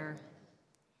prayer.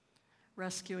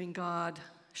 Rescuing God,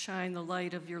 shine the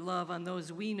light of your love on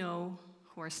those we know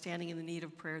who are standing in the need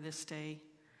of prayer this day.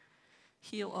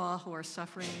 Heal all who are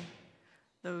suffering,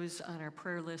 those on our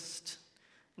prayer list,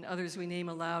 and others we name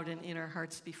aloud and in our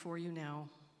hearts before you now.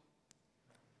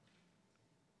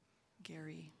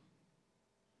 Gary,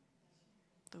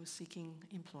 those seeking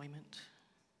employment.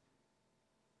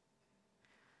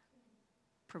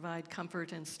 Provide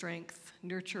comfort and strength,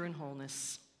 nurture and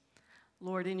wholeness.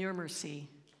 Lord, in your mercy,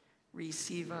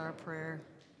 receive our prayer.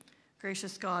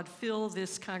 Gracious God, fill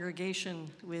this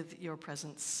congregation with your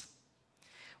presence.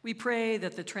 We pray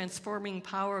that the transforming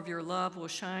power of your love will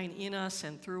shine in us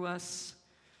and through us.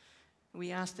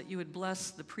 We ask that you would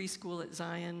bless the preschool at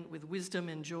Zion with wisdom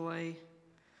and joy,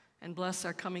 and bless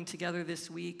our coming together this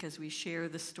week as we share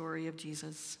the story of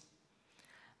Jesus.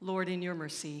 Lord, in your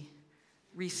mercy,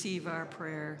 receive our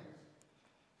prayer.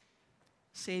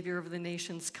 Savior of the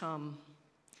nations, come.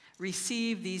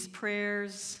 Receive these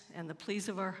prayers and the pleas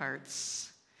of our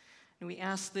hearts. And we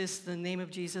ask this in the name of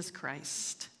Jesus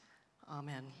Christ.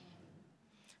 Amen.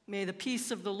 May the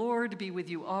peace of the Lord be with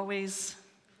you always.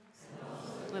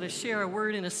 Let us share a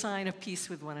word and a sign of peace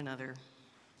with one another.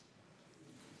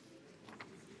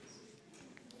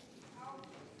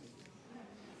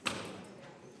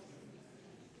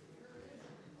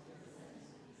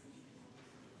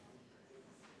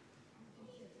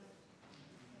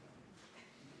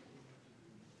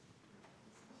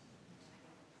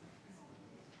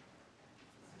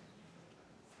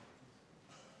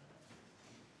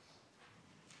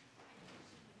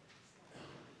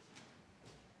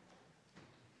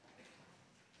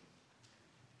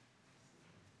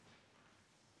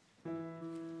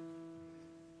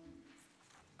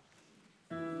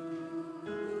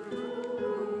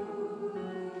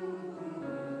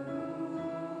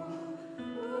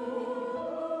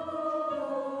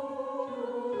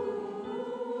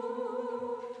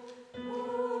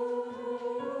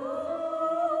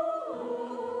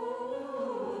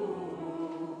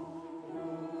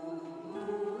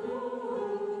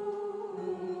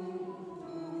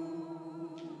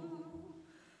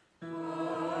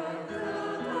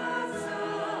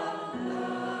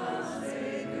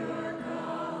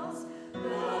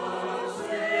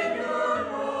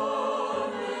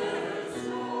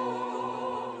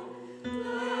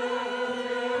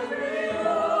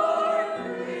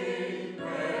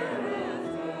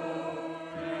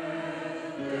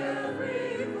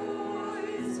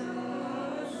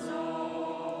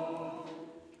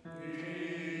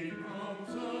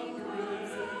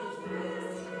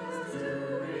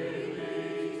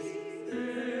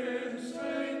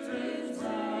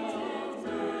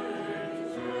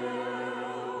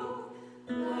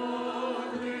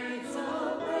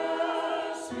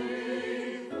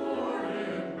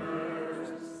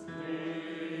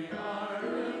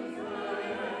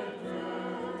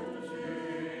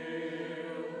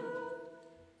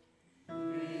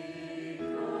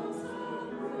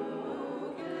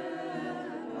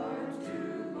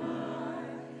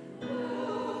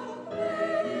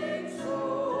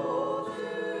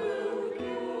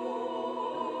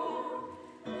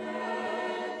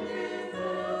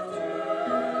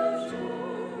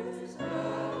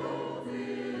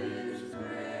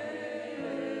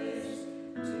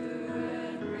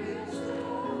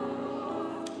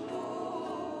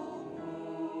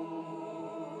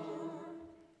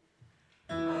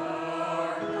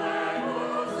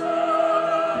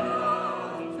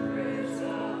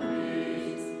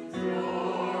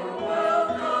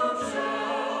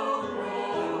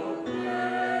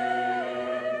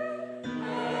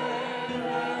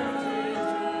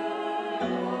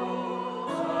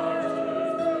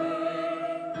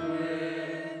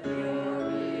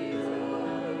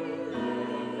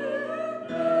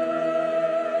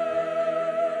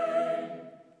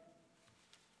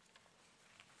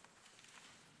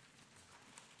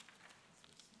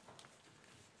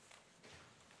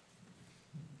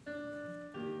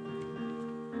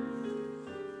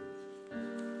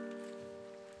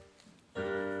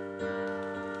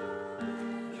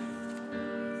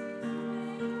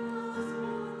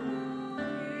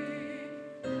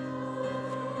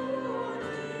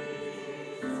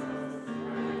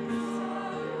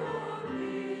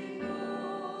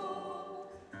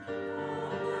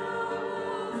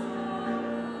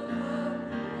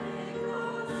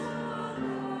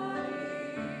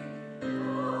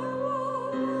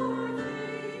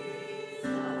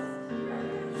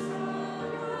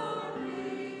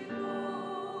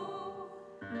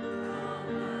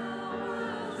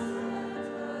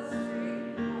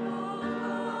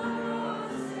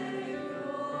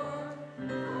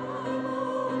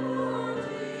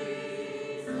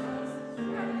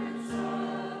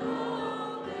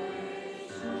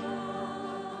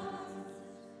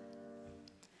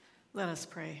 Let us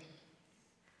pray.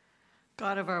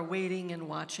 God of our waiting and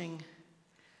watching,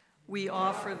 we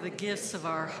offer the gifts of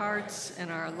our hearts and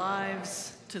our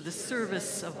lives to the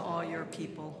service of all your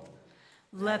people.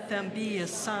 Let them be a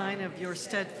sign of your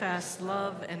steadfast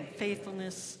love and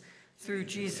faithfulness through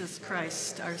Jesus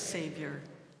Christ, our Savior.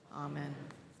 Amen.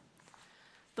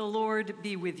 The Lord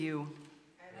be with you.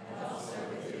 And also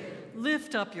with you.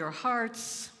 Lift up your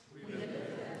hearts.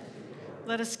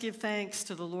 Let us give thanks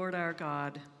to the Lord our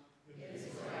God.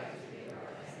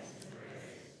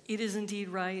 It is indeed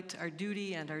right, our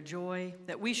duty and our joy,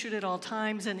 that we should at all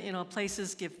times and in all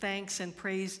places give thanks and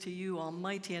praise to you,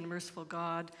 almighty and merciful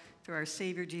God, through our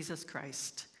Savior Jesus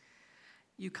Christ.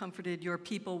 You comforted your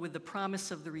people with the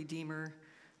promise of the Redeemer,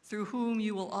 through whom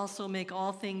you will also make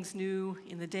all things new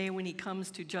in the day when he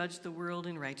comes to judge the world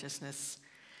in righteousness.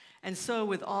 And so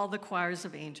with all the choirs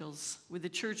of angels, with the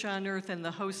church on earth and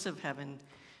the hosts of heaven,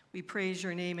 we praise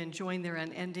your name and join their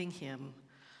unending hymn.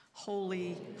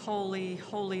 Holy, holy,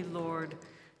 holy Lord,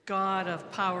 God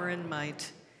of power and might,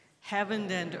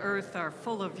 heaven and earth are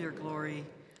full of your glory.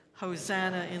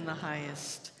 Hosanna in the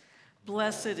highest.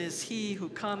 Blessed is he who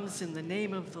comes in the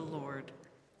name of the Lord.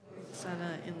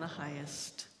 Hosanna in the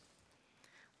highest.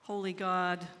 Holy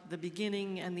God, the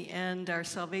beginning and the end, our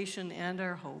salvation and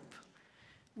our hope,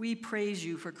 we praise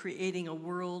you for creating a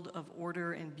world of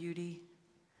order and beauty.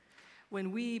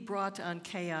 When we brought on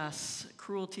chaos,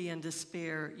 cruelty, and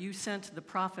despair, you sent the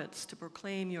prophets to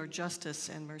proclaim your justice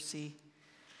and mercy.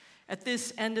 At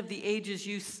this end of the ages,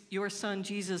 your Son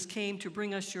Jesus came to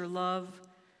bring us your love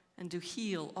and to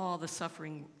heal all the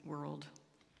suffering world.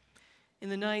 In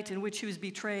the night in which he was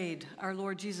betrayed, our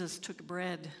Lord Jesus took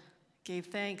bread, gave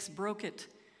thanks, broke it,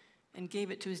 and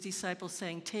gave it to his disciples,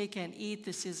 saying, "Take and eat,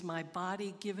 this is my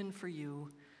body given for you.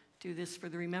 Do this for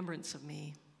the remembrance of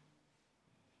me."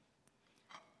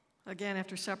 Again,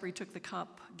 after supper, he took the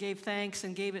cup, gave thanks,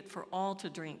 and gave it for all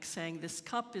to drink, saying, "This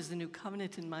cup is the new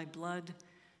covenant in my blood,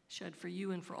 shed for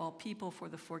you and for all people for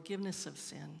the forgiveness of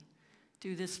sin.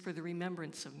 Do this for the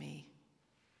remembrance of me."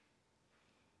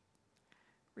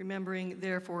 Remembering,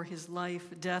 therefore, his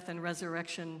life, death, and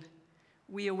resurrection,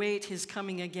 we await his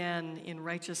coming again in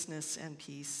righteousness and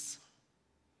peace.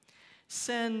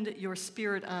 Send your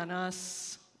Spirit on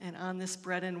us and on this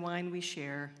bread and wine we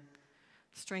share.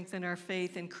 Strengthen our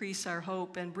faith, increase our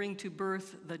hope, and bring to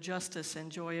birth the justice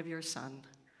and joy of your Son.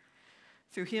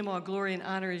 Through him all glory and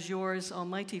honor is yours,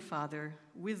 Almighty Father,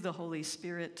 with the Holy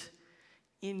Spirit,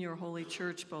 in your holy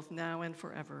church, both now and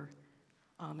forever.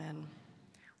 Amen.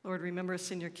 Lord, remember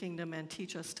us in your kingdom and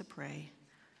teach us to pray.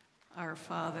 Our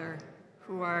Father,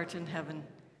 who art in heaven,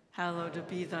 hallowed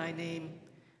be thy name.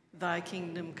 Thy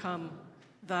kingdom come,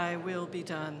 thy will be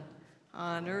done,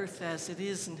 on earth as it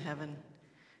is in heaven.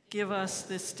 Give us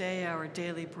this day our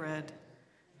daily bread,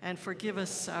 and forgive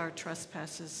us our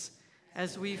trespasses,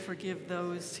 as we forgive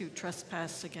those who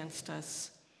trespass against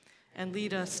us. And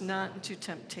lead us not into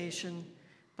temptation,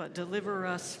 but deliver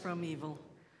us from evil.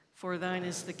 For thine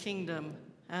is the kingdom,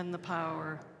 and the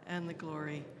power, and the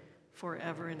glory,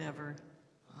 forever and ever.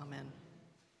 Amen.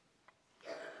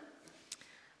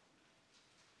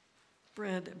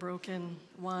 Bread broken,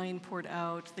 wine poured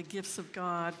out, the gifts of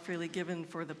God freely given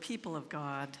for the people of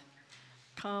God.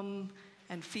 Come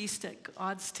and feast at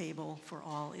God's table, for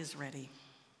all is ready.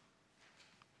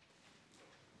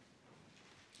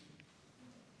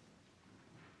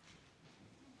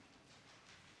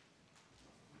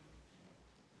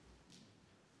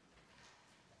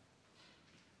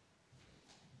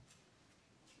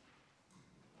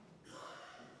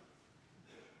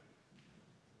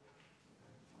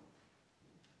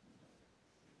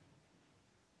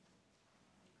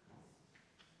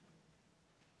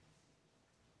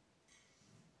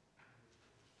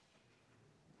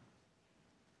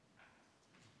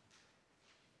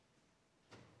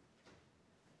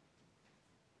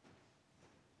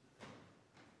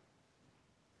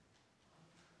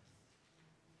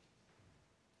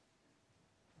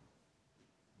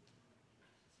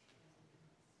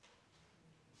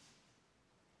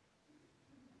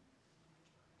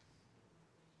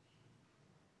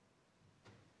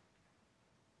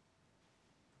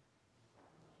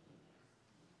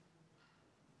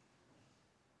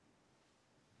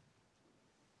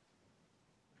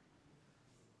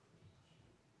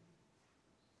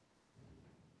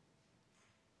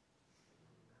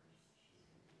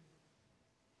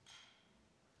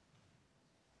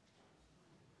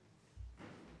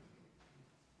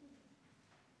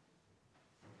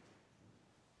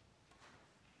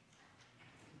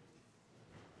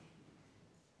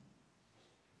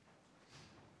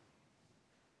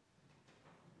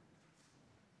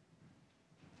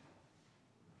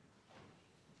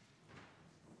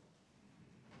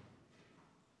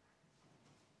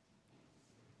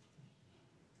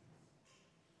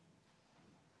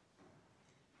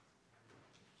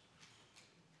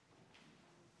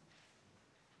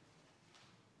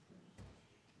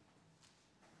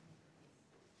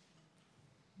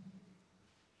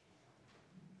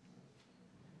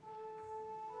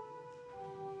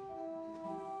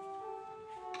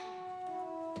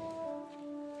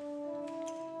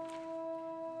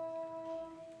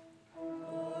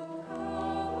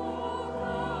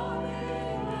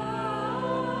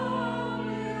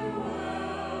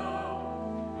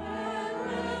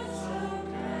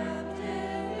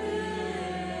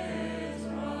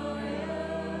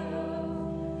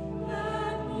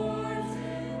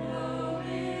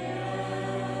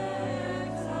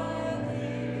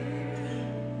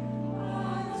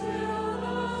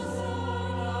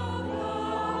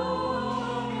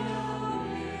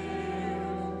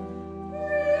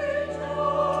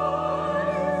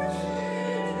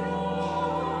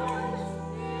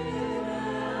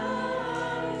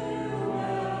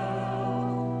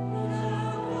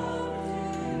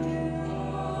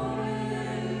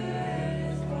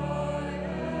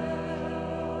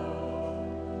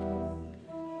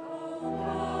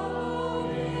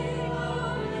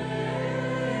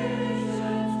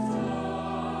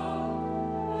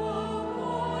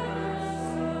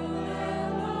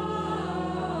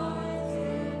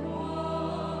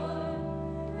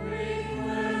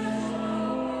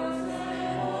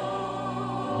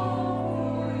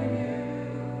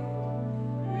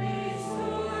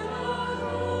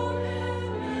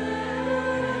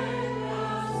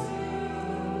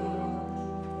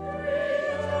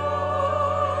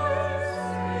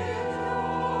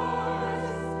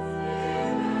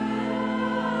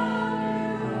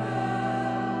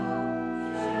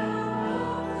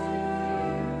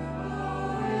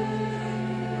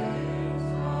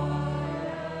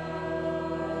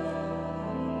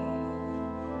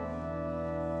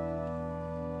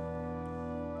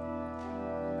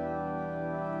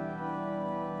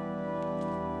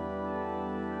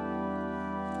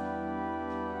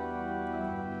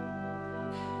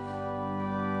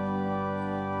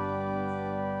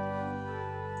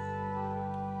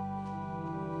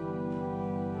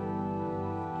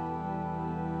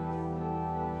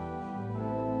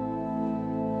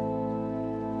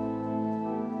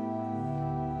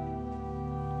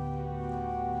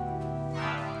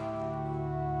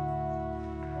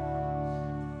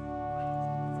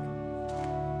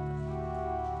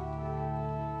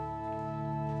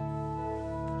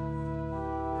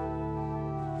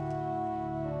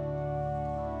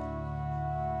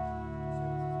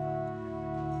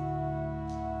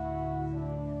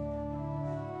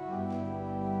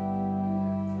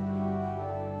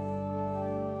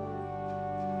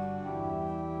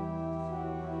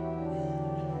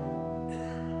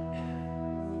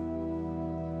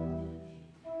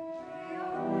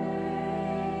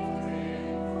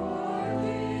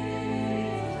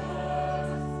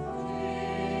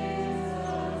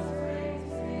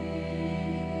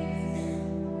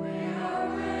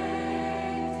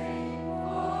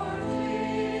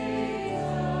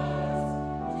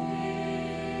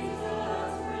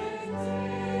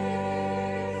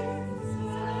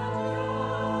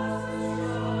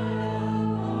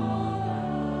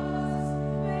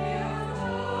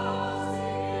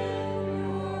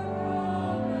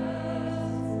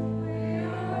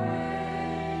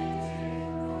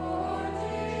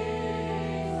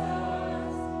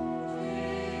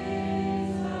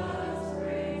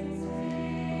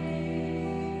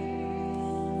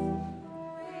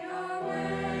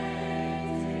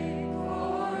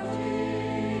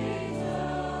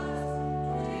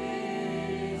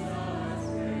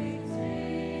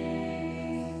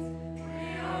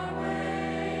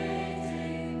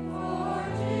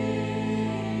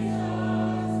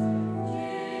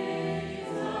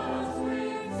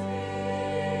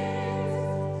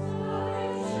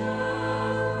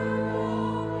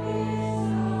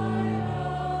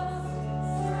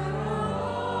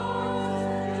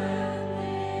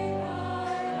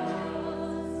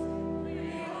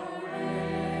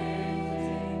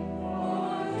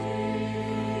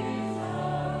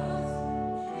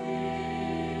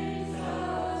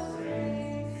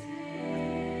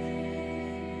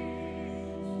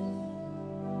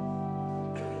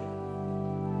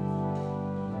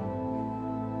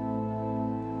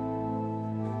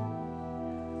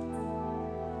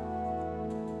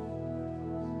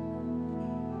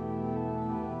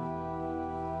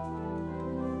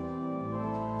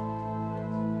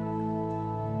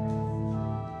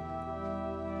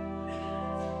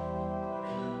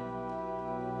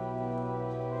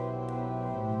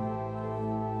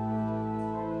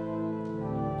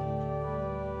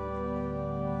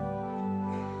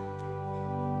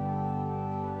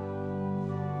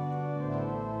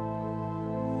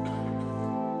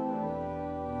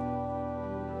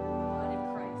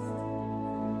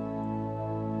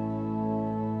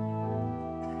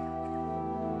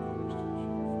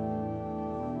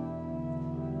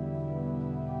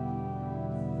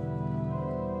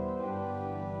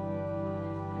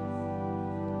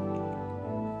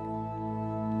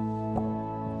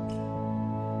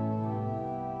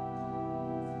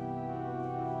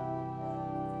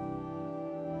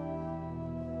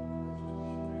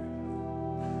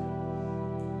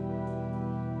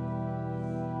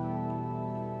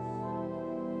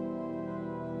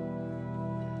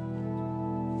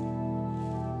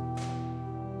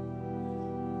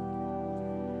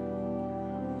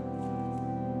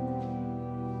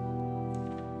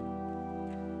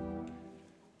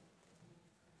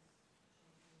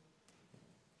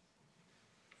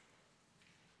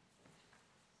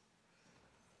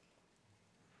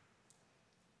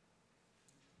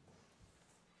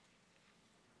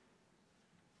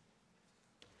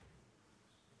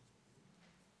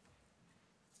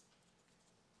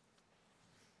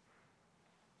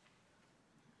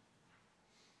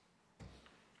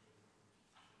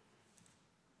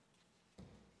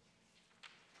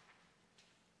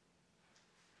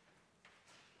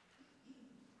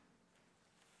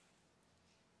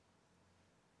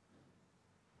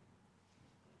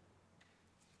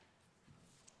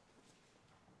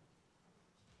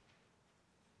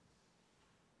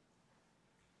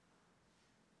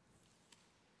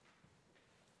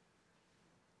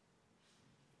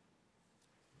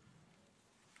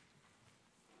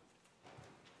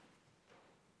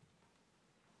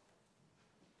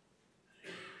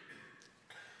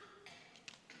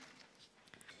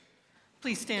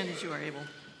 Please stand as you are able.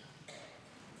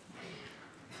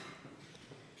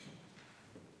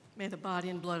 May the body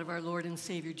and blood of our Lord and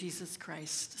Savior Jesus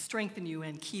Christ strengthen you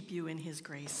and keep you in his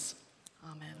grace.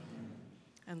 Amen.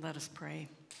 And let us pray.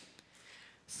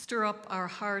 Stir up our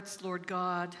hearts, Lord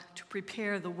God, to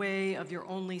prepare the way of your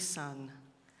only Son.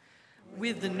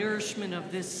 With the nourishment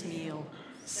of this meal,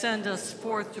 send us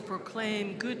forth to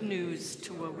proclaim good news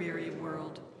to a weary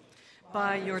world.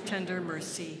 By your tender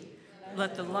mercy,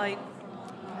 let the light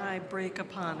break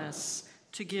upon us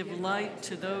to give light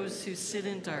to those who sit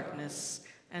in darkness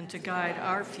and to guide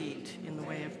our feet in the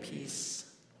way of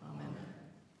peace. Amen.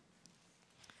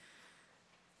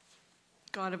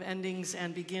 God of endings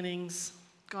and beginnings,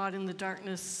 God in the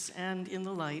darkness and in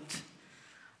the light,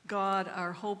 God,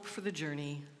 our hope for the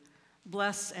journey,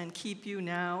 bless and keep you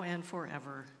now and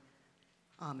forever.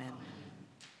 Amen.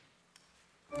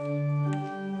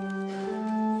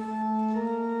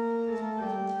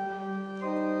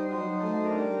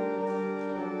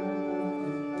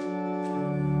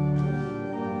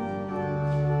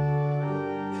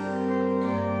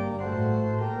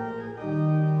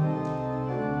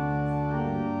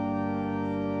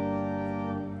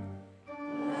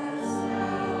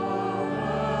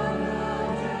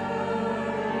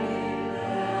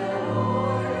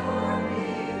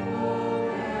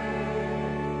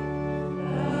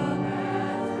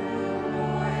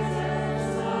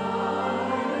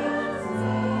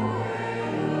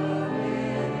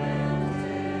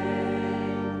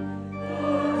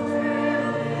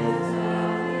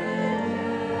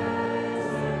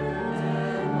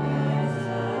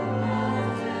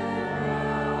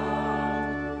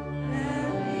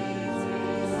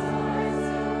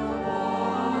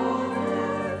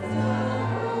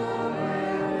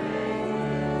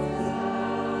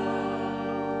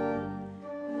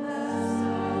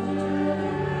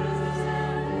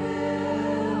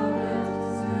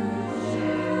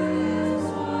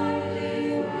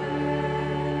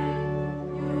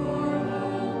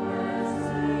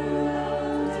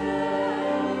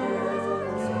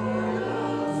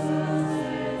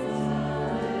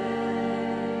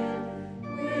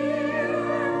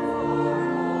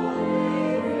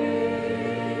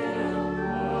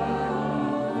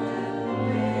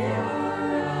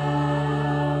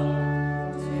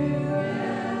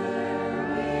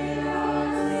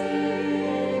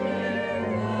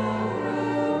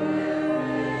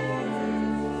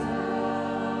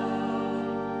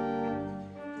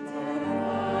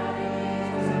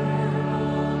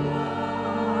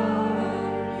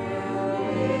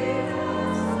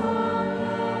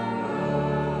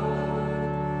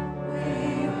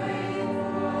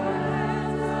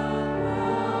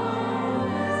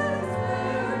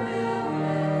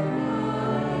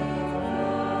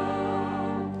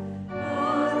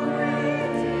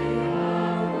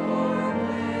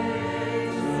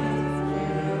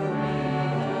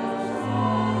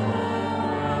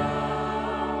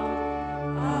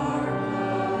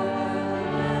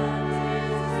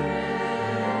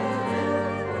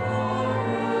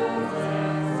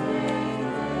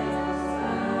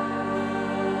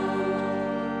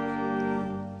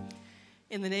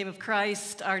 In the name of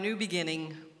Christ, our new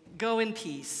beginning, go in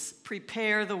peace,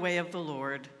 prepare the way of the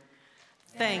Lord.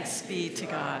 Thanks be to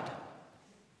God.